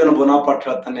ನೆಪೋಲಿಯನ್ ಬೋನಾಪಾರ್ಟ್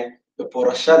ಹೇಳ್ತಾನೆ,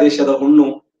 ರಷ್ಯಾ ದೇಶದ ಹುಣ್ಣು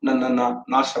ನನ್ನನ್ನ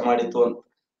ನಾಶ ಮಾಡಿತು ಅಂತ.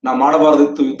 ನಾ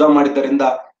ಮಾಡಬಾರ್ದಿತ್ತು, ಯುದ್ಧ ಮಾಡಿದ್ದರಿಂದ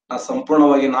ನಾ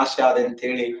ಸಂಪೂರ್ಣವಾಗಿ ನಾಶ ಆದೆ ಅಂತ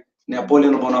ಹೇಳಿ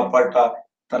ನೆಪೋಲಿಯನ್ ಬೋನಾಪಾರ್ಟ್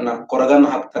ತನ್ನ ಕೊರಗನ್ನ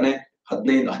ಹಾಕ್ತಾನೆ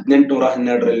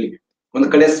 1812ರಲ್ಲಿ. ಒಂದ್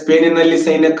ಕಡೆ ಸ್ಪೇನಿನಲ್ಲಿ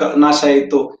ಸೈನ್ಯ ನಾಶ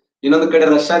ಆಯಿತು, ಇನ್ನೊಂದು ಕಡೆ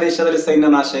ರಷ್ಯಾ ದೇಶದಲ್ಲಿ ಸೈನ್ಯ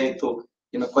ನಾಶ ಆಯಿತು.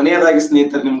 ಇನ್ನು ಕೊನೆಯದಾಗಿ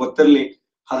ಸ್ನೇಹಿತರೆ, ನಿಮ್ಗೆ ಗೊತ್ತಿರಲಿ,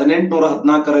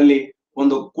 1814ರಲ್ಲಿ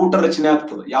ಒಂದು ಕೂಟ ರಚನೆ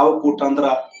ಆಗ್ತದೆ. ಯಾವ ಕೂಟ ಅಂದ್ರ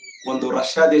ಒಂದು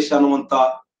ರಷ್ಯಾ ದೇಶ ಅನ್ನುವಂತ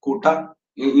ಕೂಟ,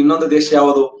 ಇನ್ನೊಂದು ದೇಶ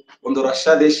ಯಾವುದು, ಒಂದು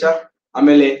ರಷ್ಯಾ ದೇಶ,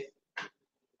 ಆಮೇಲೆ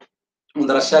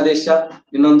ಒಂದು ರಷ್ಯಾ ದೇಶ,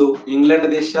 ಇನ್ನೊಂದು ಇಂಗ್ಲೆಂಡ್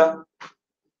ದೇಶ,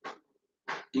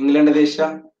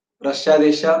 ರಷ್ಯಾ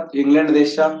ದೇಶ, ಇಂಗ್ಲೆಂಡ್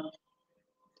ದೇಶ,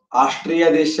 ಆಸ್ಟ್ರಿಯಾ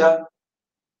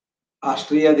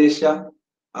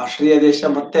ದೇಶ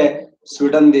ಮತ್ತೆ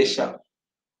ಸ್ವೀಡನ್ ದೇಶ.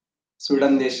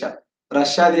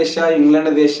 ರಷ್ಯಾ ದೇಶ,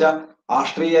 ಇಂಗ್ಲೆಂಡ್ ದೇಶ,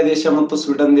 ಆಸ್ಟ್ರಿಯಾ ದೇಶ ಮತ್ತು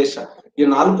ಸ್ವೀಡನ್ ದೇಶ, ಈ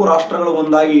 4 ರಾಷ್ಟ್ರಗಳು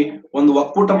ಒಂದಾಗಿ ಒಂದು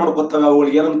ಒಕ್ಕೂಟ ಮಾಡ್ಕೊತವೆ.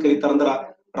 ಅವುಗಳಿಗೆ ಏನಂತ ಕರೀತಾರೆ ಅಂದ್ರ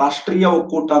ರಾಷ್ಟ್ರೀಯ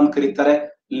ಒಕ್ಕೂಟ ಅಂತ ಕರೀತಾರೆ.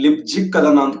 ಲಿಪ್ಜಿಕ್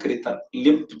ಕದನ ಅಂತ ಕರೀತಾರೆ.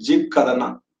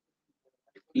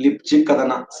 ಲಿಪ್ಜಿಕ್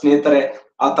ಕದನ ಸ್ನೇಹಿತರೆ,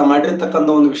 ಆತ ಮಾಡಿರ್ತಕ್ಕಂಥ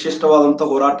ಒಂದು ವಿಶಿಷ್ಟವಾದಂತ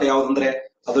ಹೋರಾಟ ಯಾವ್ದಂದ್ರೆ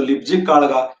ಅದು ಲಿಪ್ಜಿಕ್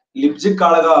ಕಾಳಗ.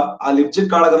 ಆ ಲಿಪ್ಜಿಕ್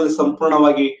ಕಾಳಗದಲ್ಲಿ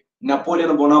ಸಂಪೂರ್ಣವಾಗಿ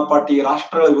ನೆಪೋಲಿಯನ್ ಬೋನಾಪಾರ್ಟ್ ಈ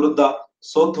ರಾಷ್ಟ್ರಗಳ ವಿರುದ್ಧ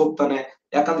ಸೋತ್ ಹೋಗ್ತಾನೆ.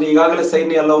 ಯಾಕಂದ್ರೆ ಈಗಾಗಲೇ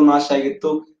ಸೈನ್ಯ ಎಲ್ಲವೂ ನಾಶ ಆಗಿತ್ತು.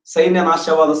 ಸೈನ್ಯ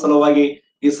ನಾಶವಾದ ಸಲುವಾಗಿ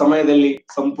ಈ ಸಮಯದಲ್ಲಿ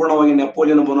ಸಂಪೂರ್ಣವಾಗಿ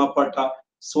ನೆಪೋಲಿಯನ್ ಬೋನಾಪಾರ್ಟ್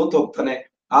ಸೋತ್ ಹೋಗ್ತಾನೆ.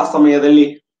 ಆ ಸಮಯದಲ್ಲಿ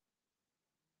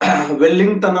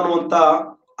ವೆಲ್ಲಿಂಗ್ಟನ್ ಅನ್ನುವಂತ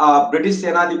ಆ ಬ್ರಿಟಿಷ್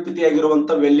ಸೇನಾಧಿಪತಿಯಾಗಿರುವಂತ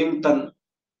ವೆಲ್ಲಿಂಗ್ಟನ್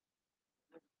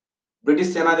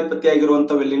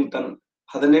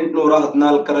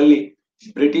 1814ರಲ್ಲಿ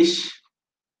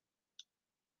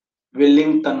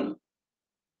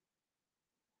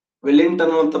ವೆಲ್ಲಿಂಗ್ಟನ್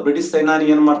ಅನ್ನುವಂತ ಬ್ರಿಟಿಷ್ ಸೇನಾನಿ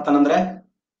ಏನ್ ಮಾಡ್ತಾನಂದ್ರೆ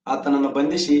ಆತನನ್ನು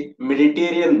ಬಂಧಿಸಿ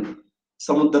ಮೆಡಿಟೇರಿಯನ್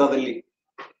ಸಮುದ್ರದಲ್ಲಿ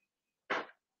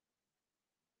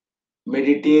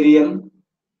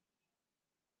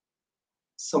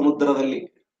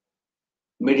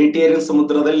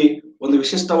ಒಂದು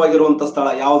ವಿಶಿಷ್ಟವಾಗಿರುವಂತ ಸ್ಥಳ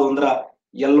ಯಾವುದು ಅಂದ್ರ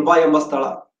ಎಲ್ಬಾ ಎಂಬ ಸ್ಥಳ.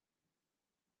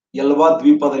 ಎಲ್ಬಾ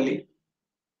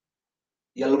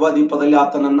ದ್ವೀಪದಲ್ಲಿ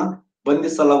ಆತನನ್ನ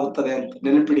ಬಂಧಿಸಲಾಗುತ್ತದೆ ಅಂತ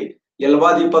ನೆನಪಿಡಿ. ಎಲ್ಬಾ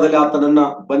ದ್ವೀಪದಲ್ಲಿ ಆತನನ್ನ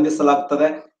ಬಂಧಿಸಲಾಗ್ತದೆ.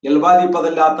 ಎಲ್ಬಾ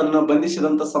ದ್ವೀಪದಲ್ಲಿ ಆತನನ್ನ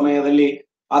ಬಂಧಿಸಿದಂತ ಸಮಯದಲ್ಲಿ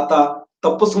ಆತ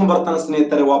ತಪ್ಪಿಸ್ಕೊಂಡ್ ಬರ್ತಾನೆ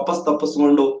ಸ್ನೇಹಿತರೆ. ವಾಪಸ್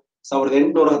ತಪ್ಪಿಸ್ಕೊಂಡು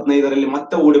 1815ರಲ್ಲಿ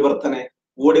ಮತ್ತೆ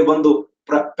ಓಡಿ ಬಂದು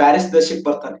ಪ್ಯಾರಿಸ್ ದೇಶಕ್ಕೆ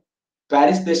ಬರ್ತಾನೆ.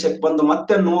 ಪ್ಯಾರಿಸ್ ದೇಶಕ್ಕೆ ಬಂದು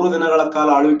ಮತ್ತೆ 100 ದಿನಗಳ ಕಾಲ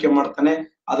ಆಳ್ವಿಕೆ ಮಾಡ್ತಾನೆ.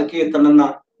 ಅದಕ್ಕೆ ತನ್ನನ್ನ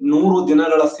 100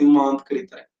 ದಿನಗಳ ಸಿಂಹ ಅಂತ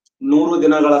ಕರೀತಾರೆ. 100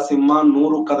 ದಿನಗಳ ಸಿಂಹ,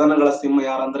 100 ಕದನಗಳ ಸಿಂಹ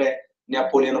ಯಾರಂದ್ರೆ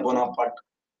ನೆಪೋಲಿಯನ್ ಬೋನಾಪಾರ್ಟ್.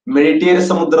 ಮೆಡಿಟೇರಿಯನ್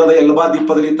ಸಮುದ್ರದ ಎಲ್ಬಾ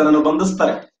ದ್ವೀಪದಲ್ಲಿ ತನ್ನನ್ನು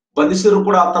ಬಂಧಿಸಿದ್ರು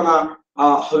ಕೂಡ ಆತನ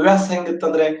ಹವ್ಯಾಸ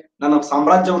ಹೆಂಗಿತ್ತಂದ್ರೆ ನನ್ನ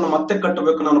ಸಾಮ್ರಾಜ್ಯವನ್ನು ಮತ್ತೆ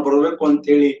ಕಟ್ಟಬೇಕು, ನಾನು ಬರಬೇಕು ಅಂತ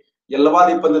ಹೇಳಿ ಎಲ್ಬಾ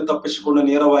ದ್ವೀಪದಿಂದ ತಪ್ಪಿಸಿಕೊಂಡು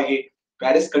ನೇರವಾಗಿ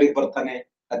ಪ್ಯಾರಿಸ್ ಕಡೆಗೆ ಬರ್ತಾನೆ.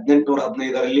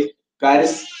 1815ರಲ್ಲಿ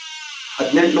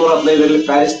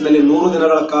ಪ್ಯಾರಿಸ್ನಲ್ಲಿ 100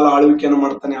 ದಿನಗಳ ಕಾಲ ಆಳ್ವಿಕೆಯನ್ನು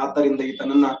ಮಾಡ್ತಾನೆ. ಆದ್ದರಿಂದ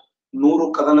ಈತನನ್ನ 100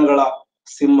 ಕದನಗಳ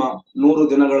ಸಿಂಹ, 100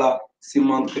 ದಿನಗಳ ಸಿಂಹ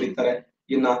ಅಂತ ಕರೀತಾರೆ.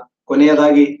 ಇನ್ನ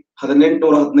ಕೊನೆಯದಾಗಿ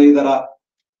 1815ರ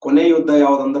ಕೊನೆ ಯುದ್ಧ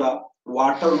ಯಾವ್ದಂದ್ರ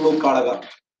ವಾಟರ್ಲೂ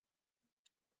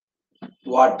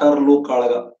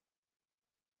ಕಾಳಗ.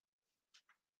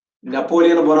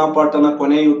 ನೆಪೋಲಿಯನ್ ಬೋನಾಪಾರ್ಟನ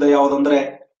ಕೊನೆ ಯುದ್ಧ ಯಾವ್ದಂದ್ರೆ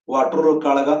ವಾಟರ್ಲೂ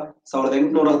ಕಾಳಗ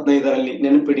 1815ರಲ್ಲಿ.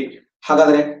 ನೆನಪಿಡಿ.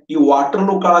 ಹಾಗಾದ್ರೆ ಈ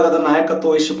ವಾಟರ್ಲೂ ಕಾಳಗದ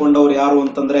ನಾಯಕತ್ವ ವಹಿಸಿಕೊಂಡವ್ರು ಯಾರು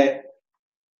ಅಂತಂದ್ರೆ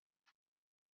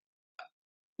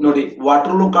ನೋಡಿ,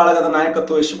 ವಾಟರ್ಲೂ ಕಾಳಗದ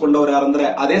ನಾಯಕತ್ವ ವಹಿಸಿಕೊಂಡವ್ರು ಯಾರಂದ್ರೆ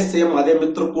ಅದೇ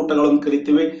ಮಿತ್ರಕೂಟಗಳನ್ನು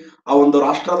ಕರಿತೀವಿ. ಆ ಒಂದು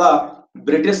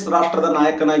ಬ್ರಿಟಿಷ್ ರಾಷ್ಟ್ರದ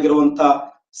ನಾಯಕನಾಗಿರುವಂತ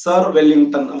ಸರ್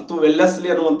ವೆಲ್ಲಿಂಗ್ಟನ್ ಅಥವಾ ವೆಲ್ಲೆಸ್ಲಿ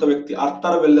ಅನ್ನುವಂತ ವ್ಯಕ್ತಿ,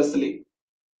 ಆರ್ಥರ್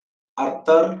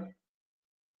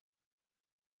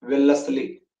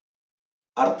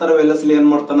ವೆಲ್ಲೆಸ್ಲಿ ಏನ್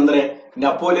ಮಾಡ್ತಾನಂದ್ರೆ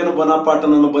ನೆಪೋಲಿಯನ್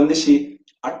ಬೋನಾಪಾರ್ಟನನ್ನು ಬಂಧಿಸಿ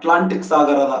ಅಟ್ಲಾಂಟಿಕ್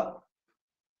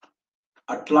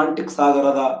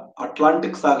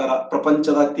ಸಾಗರ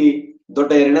ಪ್ರಪಂಚದ ಅತಿ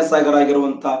ದೊಡ್ಡ 2ನೇ ಸಾಗರ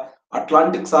ಆಗಿರುವಂತ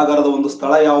ಅಟ್ಲಾಂಟಿಕ್ ಸಾಗರದ ಒಂದು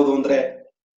ಸ್ಥಳ ಯಾವುದು ಅಂದ್ರೆ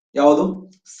ಯಾವುದು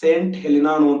ಸೇಂಟ್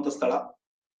ಹೆಲಿನಾ ಅನ್ನುವಂತ ಸ್ಥಳ.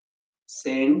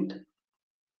 ಸೇಂಟ್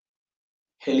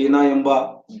ಹೆಲಿನಾ ಎಂಬ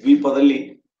ದ್ವೀಪದಲ್ಲಿ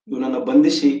ಇವನನ್ನ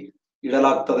ಬಂಧಿಸಿ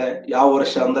ಇಡಲಾಗ್ತದೆ. ಯಾವ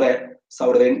ವರ್ಷ ಅಂದ್ರೆ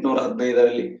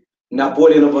 1815ರಲ್ಲಿ.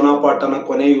 ನೆಪೋಲಿಯನ್ ಬೋನಾಪಾರ್ಟನ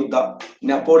ಕೊನೆ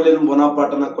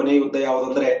ಯುದ್ಧ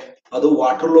ಯಾವ್ದಂದ್ರೆ ಅದು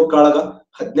ವಾಟರ್ಲೂ ಕಾಳಗ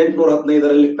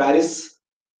 1815ರಲ್ಲಿ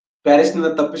ಪ್ಯಾರಿಸ್ನಿಂದ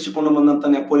ತಪ್ಪಿಸಿಕೊಂಡು ಬಂದಂತ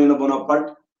ನೆಪೋಲಿಯನ್ ಬೋನಾಪಾರ್ಟ್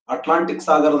ಅಟ್ಲಾಂಟಿಕ್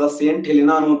ಸಾಗರದ ಸೇಂಟ್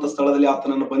ಹೆಲಿನಾ ಅನ್ನುವಂತ ಸ್ಥಳದಲ್ಲಿ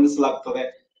ಆತನನ್ನು ಬಂಧಿಸಲಾಗ್ತದೆ.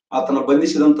 ಆತನ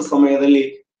ಬಂಧಿಸಿದಂತ ಸಮಯದಲ್ಲಿ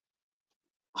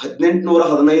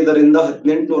 1815ರಿಂದ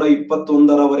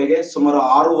 1821ರವರೆಗೆ ಸುಮಾರು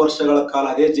 6 ವರ್ಷಗಳ ಕಾಲ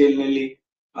ಅದೇ ಜೈಲಿನಲ್ಲಿ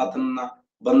ಆತನನ್ನ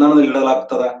ಬಂಧನದಲ್ಲಿ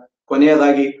ಇಡಲಾಗ್ತದ.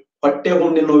 ಕೊನೆಯದಾಗಿ ಹೊಟ್ಟೆ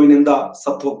ಹುಣ್ಣಿನ ನೋವಿನಿಂದ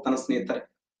ಸತ್ತು ಹೋಗ್ತಾನೆ ಸ್ನೇಹಿತರೆ.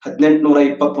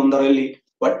 1821ರಲ್ಲಿ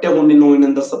ಹೊಟ್ಟೆ ಹುಣ್ಣಿನ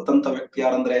ನೋವಿನಿಂದ ಸತ್ತಂತ ವ್ಯಕ್ತಿ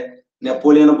ಯಾರಂದ್ರೆ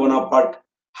ನೆಪೋಲಿಯನ್ ಬೋನಾಪಾರ್ಟ್.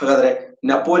 ಹಾಗಾದ್ರೆ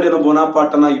ನೆಪೋಲಿಯನ್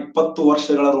ಬೋನಾಪಾರ್ಟನ 20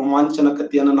 ವರ್ಷಗಳ ರೋಮಾಂಚನ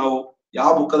ಕಥೆಯನ್ನು ನಾವು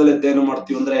ಯಾವ ಬುಕ್ಕದಲ್ಲಿ ಅಧ್ಯಯನ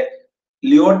ಮಾಡ್ತೀವಿ ಅಂದ್ರೆ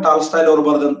ಲಿಯೋ ಟಾಲ್ಸ್ಟಾಯ್ ಅವರು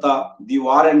ಬರೆದಂತ ದಿ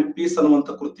ವಾರ್ ಅಂಡ್ ಪೀಸ್ ಅನ್ನುವಂತ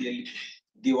ಕೃತಿಯಲ್ಲಿ,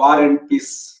 the war and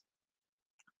piece,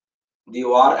 the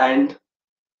war and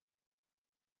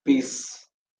piece,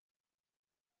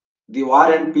 the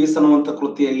war and piece ಅನ್ನುವಂತ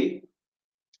ಕೃತಿಯಲ್ಲಿ,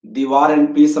 ದಿ ವಾರ್ ಅಂಡ್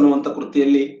ಪೀಸ್ ಅನ್ನುವಂತ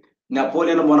ಕೃತಿಯಲ್ಲಿ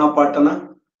ನೆಪೋಲಿಯನ್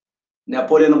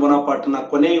ಬೋನಾಪಾರ್ಟನ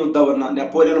ಕೊನೆಯ ಯುದ್ಧವನ್ನ,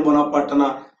 ನೆಪೋಲಿಯನ್ ಬೋನಾಪಾರ್ಟನ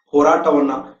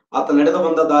ಹೋರಾಟವನ್ನ, ಆತ ನಡೆದು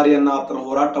ಬಂದ ದಾರಿಯನ್ನ, ಆತನ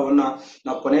ಹೋರಾಟವನ್ನ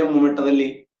ನಾವು ಕೊನೆಯ ಮೂಮೆಂಟದಲ್ಲಿ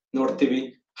ನೋಡ್ತೀವಿ.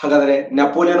 ಹಾಗಾದ್ರೆ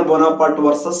ನೆಪೋಲಿಯನ್ ಬೋನಾಪಾರ್ಟ್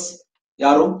ವರ್ಸಸ್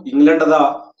ಯಾರು? ಇಂಗ್ಲೆಂಡದ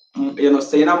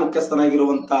ಸೇನಾ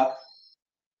ಮುಖ್ಯಸ್ಥನಾಗಿರುವಂತ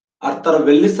ಆರ್ಥರ್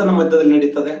ವೆಲ್ಲಿಸ್ನ ಮಧ್ಯದಲ್ಲಿ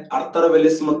ನಡೀತದೆ. ಆರ್ಥರ್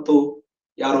ವೆಲ್ಲಿಸ್ ಮತ್ತು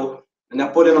ಯಾರು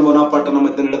ನೆಪೋಲಿಯನ್ ಬೋನಾಪಾರ್ಟನ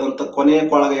ಮಧ್ಯೆ ನಡೆದಂತ ಕೊನೆಯ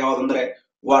ಕಾಳಗ ಯಾವ್ದಂದ್ರೆ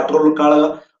ವಾಟರ್ಲೂ ಕಾಳಗ.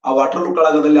 ಆ ವಾಟರ್ಲೂ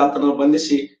ಕಾಳಗದಲ್ಲಿ ಆತನ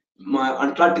ಬಂಧಿಸಿ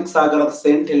ಅಟ್ಲಾಂಟಿಕ್ ಸಾಗರದ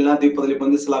ಸೇಂಟ್ ಹೆಲಿನಾ ದ್ವೀಪದಲ್ಲಿ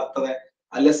ಬಂಧಿಸಲಾಗ್ತದೆ.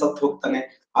 ಅಲ್ಲೇ ಸತ್ತು ಹೋಗ್ತಾನೆ.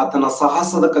 ಆತನ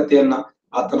ಸಾಹಸದ ಕಥೆಯನ್ನ,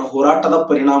 ಆತನ ಹೋರಾಟದ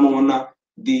ಪರಿಣಾಮವನ್ನ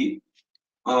ದಿ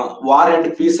ವಾರ್ ಅಂಡ್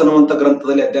ಪೀಸ್ ಅನ್ನುವಂತ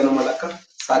ಗ್ರಂಥದಲ್ಲಿ ಅಧ್ಯಯನ ಮಾಡಕ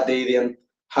ಸಾಧ್ಯ ಇದೆ ಅಂತ.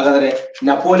 ಹಾಗಾದ್ರೆ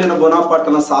ನೆಪೋಲಿಯನ್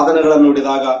ಬೋನಾಪಾರ್ಟನ ಸಾಧನೆಗಳನ್ನು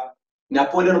ನೋಡಿದಾಗ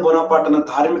ನೆಪೋಲಿಯನ್ ಬೋನಾಪಾರ್ಟನ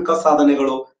ಧಾರ್ಮಿಕ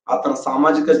ಸಾಧನೆಗಳು, ಆತನ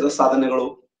ಸಾಮಾಜಿಕ ಸಾಧನೆಗಳು,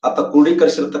 ಆತ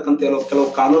ಕ್ರೋಢೀಕರಿಸಿರ್ತಕ್ಕಂಥ ಕೆಲವು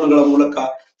ಕಾನೂನುಗಳ ಮೂಲಕ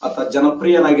ಆತ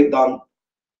ಜನಪ್ರಿಯನಾಗಿದ್ದ.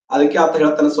 ಅದಕ್ಕೆ ಆತ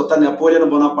ಹೇಳ್ತಾನೆ, ಸ್ವತಃ ನೆಪೋಲಿಯನ್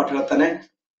ಬೋನಾಪಾರ್ಟ್ ಹೇಳ್ತಾನೆ,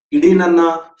 ಇಡೀ ನನ್ನ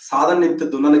ಸಾಧನೆ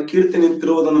ನಿಂತಿದ್ದು, ನನ್ನ ಕೀರ್ತಿ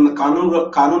ನಿಂತಿರುವುದು ನನ್ನ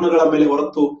ಕಾನೂನುಗಳ ಮೇಲೆ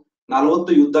ಹೊರತು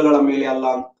 40 ಯುದ್ಧಗಳ ಮೇಲೆ ಅಲ್ಲ.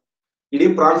 ಇಡೀ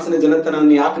ಫ್ರಾನ್ಸಿನ ಜನತೆ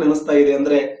ನನ್ನ ಯಾಕೆ ನೆನೆಸ್ತಾ ಇದೆ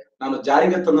ಅಂದ್ರೆ ನಾನು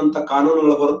ಜಾರಿಗೆ ತಂದಂತ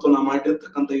ಕಾನೂನುಗಳ ಹೊರತು ನಾ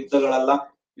ಮಾಡಿರ್ತಕ್ಕಂಥ ಯುದ್ಧಗಳಲ್ಲ.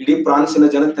 ಇಡೀ ಫ್ರಾನ್ಸಿನ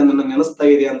ಜನತೆ ನನ್ನ ನೆನೆಸ್ತಾ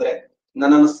ಇದೆ ಅಂದ್ರೆ,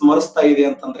 ನನ್ನನ್ನು ಸ್ಮರಿಸ್ತಾ ಇದೆ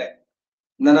ಅಂತಂದ್ರೆ,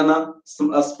 ನನ್ನನ್ನ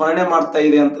ಸ್ಮರಣೆ ಮಾಡ್ತಾ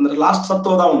ಇದೆ ಅಂತಂದ್ರೆ. ಲಾಸ್ಟ್ ಸತ್ತು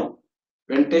ಹೋದ ಅವನು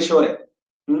ವೆಂಕಟೇಶ್ವರೇ.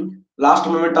 ಲಾಸ್ಟ್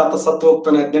ಮೂಮೆಂಟ್ ಆತ ಸತ್ತು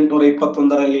ಹೋಗ್ತಾನೆ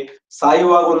 1821ರಲ್ಲಿ.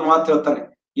 ಸಾಯುವಾಗ ಒಂದು ಮಾತು ಹೇಳ್ತಾನೆ,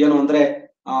 ಏನು ಅಂದ್ರೆ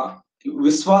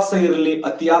ವಿಶ್ವಾಸ ಇರಲಿ,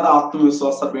 ಅತಿಯಾದ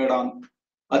ಆತ್ಮವಿಶ್ವಾಸ ಬೇಡ ಅಂತ.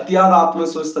 ಅತಿಯಾದ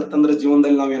ಆತ್ಮವಿಶ್ವಾಸ ಅಂತಂದ್ರೆ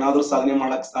ಜೀವನದಲ್ಲಿ ನಾವ್ ಏನಾದ್ರೂ ಸಾಧನೆ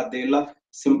ಮಾಡಕ್ ಸಾಧ್ಯ ಇಲ್ಲ.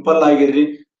 ಸಿಂಪಲ್ ಆಗಿರ್ರಿ.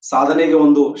 ಸಾಧನೆಗೆ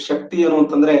ಒಂದು ಶಕ್ತಿ ಏನು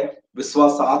ಅಂತಂದ್ರೆ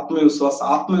ವಿಶ್ವಾಸ, ಆತ್ಮವಿಶ್ವಾಸ.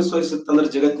 ಆತ್ಮವಿಶ್ವಾಸ ಇತ್ತಂದ್ರೆ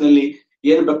ಜಗತ್ತಿನಲ್ಲಿ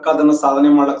ಏನ್ ಬೇಕಾದನ್ನ ಸಾಧನೆ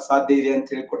ಮಾಡಕ್ ಸಾಧ್ಯ ಇದೆ ಅಂತ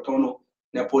ಹೇಳಿ ಕೊಟ್ಟವನು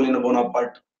ನೆಪೋಲಿಯನ್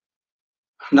ಬೋನಾಪಾರ್ಟ್.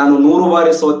 ನಾನು 100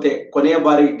 ಬಾರಿ ಸೋತೆ, ಕೊನೆಯ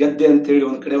ಬಾರಿ ಗೆದ್ದೆ ಅಂತ ಹೇಳಿ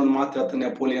ಒಂದ್ ಕಡೆ ಒಂದು ಮಾತು ಹೇಳ್ತಾನೆ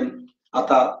ನೆಪೋಲಿಯನ್.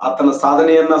 ಆತನ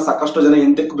ಸಾಧನೆಯನ್ನ ಸಾಕಷ್ಟು ಜನ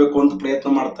ಹಿಂದಿಕ್ಕಬೇಕು ಅಂತ ಪ್ರಯತ್ನ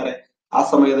ಮಾಡ್ತಾರೆ. ಆ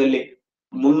ಸಮಯದಲ್ಲಿ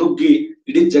ಮುನ್ನುಗ್ಗಿ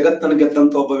ಇಡೀ ಜಗತ್ತನ್ನು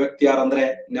ಗೆದ್ದಂತ ಒಬ್ಬ ವ್ಯಕ್ತಿ ಯಾರಂದ್ರೆ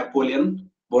ನೆಪೋಲಿಯನ್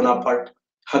ಬೋನಾಪಾರ್ಟ್.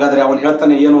 ಹಾಗಾದ್ರೆ ಅವನ್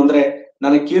ಹೇಳ್ತಾನೆ ಏನು ಅಂದ್ರೆ,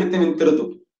 ನನ್ನ ಕೀರ್ತಿ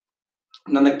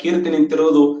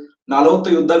ನಿಂತಿರುವುದು 40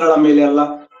 ಯುದ್ಧಗಳ ಮೇಲೆ ಅಲ್ಲ,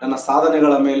 ನನ್ನ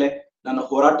ಸಾಧನೆಗಳ ಮೇಲೆ, ನನ್ನ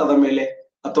ಹೋರಾಟದ ಮೇಲೆ,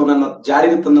 ಅಥವಾ ನನ್ನ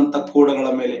ಜಾರಿಗೆ ತಂದಂತ ಕೋಡ್ಗಳ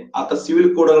ಮೇಲೆ. ಆತ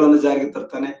ಸಿವಿಲ್ ಕೋಡ್ಗಳನ್ನು ಜಾರಿಗೆ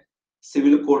ತರ್ತಾನೆ.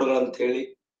 ಸಿವಿಲ್ ಕೋಡ್ಗಳಂತ ಹೇಳಿ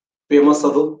ಫೇಮಸ್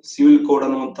ಅದು ಸಿವಿಲ್ ಕೋಡ್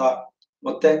ಅನ್ನುವಂತ.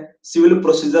 ಮತ್ತೆ ಸಿವಿಲ್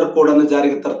ಪ್ರೊಸೀಜರ್ ಕೋಡ್ ಅನ್ನು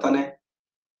ಜಾರಿಗೆ ತರ್ತಾನೆ.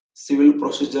 ಸಿವಿಲ್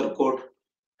ಪ್ರೊಸೀಜರ್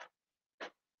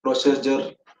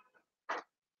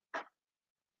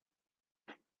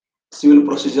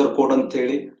ಕೋಡ್ ಅಂತ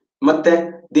ಹೇಳಿ. ಮತ್ತೆ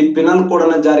ದಿ ಪಿನಲ್ ಕೋಡ್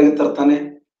ಅನ್ನ ಜಾರಿಗೆ ತರ್ತಾನೆ.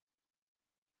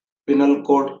 Penal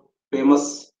code famous,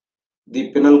 the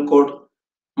penal code.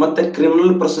 ಮತ್ತೆ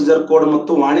ಕ್ರಿಮಿನಲ್ ಪ್ರೊಸೀಜರ್ ಕೋಡ್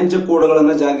ಮತ್ತು ವಾಣಿಜ್ಯ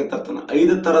ಕೋಡ್ಗಳನ್ನ ಜಾರಿಗೆ ತರ್ತಾನೆ.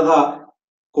 5 ತರದ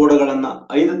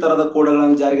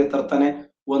ಕೋಡ್ಗಳನ್ನ ಜಾರಿಗೆ ತರ್ತಾನೆ.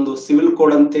 ಒಂದು ಸಿವಿಲ್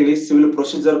ಕೋಡ್ ಅಂತೇಳಿ, ಸಿವಿಲ್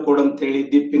ಪ್ರೊಸೀಜರ್ ಕೋಡ್ ಅಂತೇಳಿ,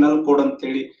 ದಿ ಪಿನಲ್ ಕೋಡ್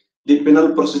ಅಂತೇಳಿ, ದಿ ಪಿನಲ್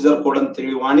ಪ್ರೊಸೀಜರ್ ಕೋಡ್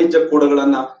ಅಂತೇಳಿ ವಾಣಿಜ್ಯ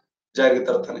ಕೋಡ್ಗಳನ್ನ ಜಾರಿಗೆ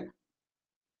ತರ್ತಾನೆ.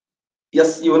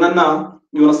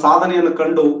 ಇವನ ಸಾಧನೆಯನ್ನು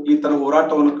ಕಂಡು, ಈತನ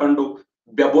ಹೋರಾಟವನ್ನು ಕಂಡು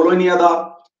ಬ್ಯಾಬಿಲೋನಿಯಾದ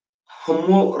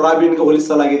ಹಮ್ಮುರಾಬಿನ್ಗೆ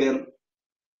ಹೋಲಿಸಲಾಗಿದೆ.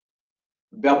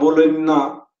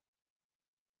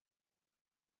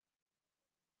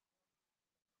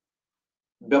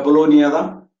 ಬ್ಯಾಬಿಲೋನಿಯಾದ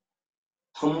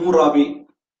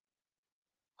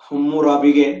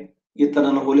ಹಮ್ಮುರಾಬಿಗೆ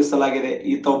ಈತನನ್ನು ಹೋಲಿಸಲಾಗಿದೆ.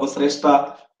 ಈತ ಒಬ್ಬ ಶ್ರೇಷ್ಠ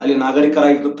ಅಲ್ಲಿ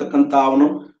ನಾಗರಿಕರಾಗಿರ್ತಕ್ಕಂತ ಅವನು.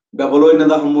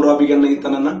 ಬ್ಯಾಬಿಲೋನಿಯಾದ ಹಮ್ಮುರಾಬಿಗನ್ನ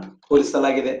ಈತನನ್ನ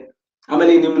ಹೋಲಿಸಲಾಗಿದೆ.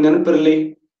 ಆಮೇಲೆ ನಿಮ್ ನೆನಪಿರಲಿ,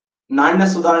 ನಾಣ್ಯ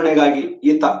ಸುಧಾರಣೆಗಾಗಿ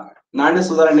ನಾಣ್ಯ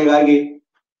ಸುಧಾರಣೆಗಾಗಿ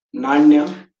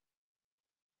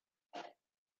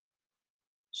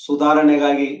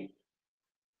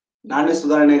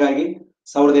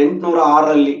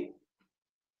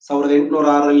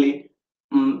 1806ರಲ್ಲಿ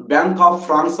ಬ್ಯಾಂಕ್ ಆಫ್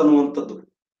ಫ್ರಾನ್ಸ್ ಅನ್ನುವಂಥದ್ದು,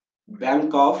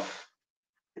 ಬ್ಯಾಂಕ್ ಆಫ್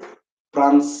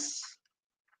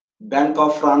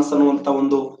ಫ್ರಾನ್ಸ್ ಅನ್ನುವಂತ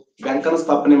ಒಂದು ಬ್ಯಾಂಕ್ ಅನ್ನು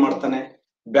ಸ್ಥಾಪನೆ ಮಾಡ್ತಾನೆ.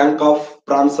 ಬ್ಯಾಂಕ್ ಆಫ್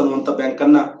ಫ್ರಾನ್ಸ್ ಅನ್ನುವಂತ ಬ್ಯಾಂಕ್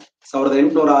ಅನ್ನ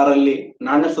 1806ರಲ್ಲಿ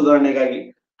ನಾಣ್ಯ ಸುಧಾರಣೆಗಾಗಿ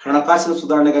ಹಣಕಾಸಿನ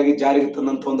ಸುಧಾರಣೆಗಾಗಿ ಜಾರಿಗೆ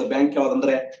ತಂದಂತ ಒಂದು ಬ್ಯಾಂಕ್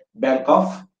ಯಾವ್ದಂದ್ರೆ ಬ್ಯಾಂಕ್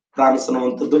ಆಫ್ ಫ್ರಾನ್ಸ್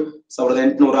ಅನ್ನುವಂಥದ್ದು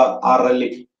 1806ರಲ್ಲಿ.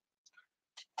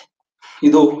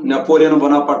 ಇದು ನೆಪೋಲಿಯನ್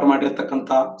ಬೋನಾಪಾರ್ಟ್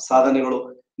ಮಾಡಿರ್ತಕ್ಕಂತ ಸಾಧನೆಗಳು.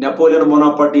 ನೆಪೋಲಿಯನ್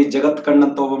ಬೋನಾಪಾರ್ಟ್ ಈ ಜಗತ್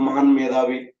ಕಂಡಂತ ಒಬ್ಬ ಮಹಾನ್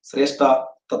ಮೇಧಾವಿ, ಶ್ರೇಷ್ಠ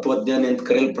ತತ್ವಜ್ಞಾನಿ ಅಂತ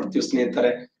ಕರೆಯಲ್ಪಡ್ತೀವಿ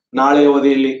ಸ್ನೇಹಿತರೆ. ನಾಳೆ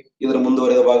ಅವಧಿಯಲ್ಲಿ ಇದರ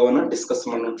ಮುಂದುವರೆದ ಭಾಗವನ್ನ ಡಿಸ್ಕಸ್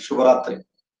ಮಾಡೋಣ. ಶುಭರಾತ್ರಿ.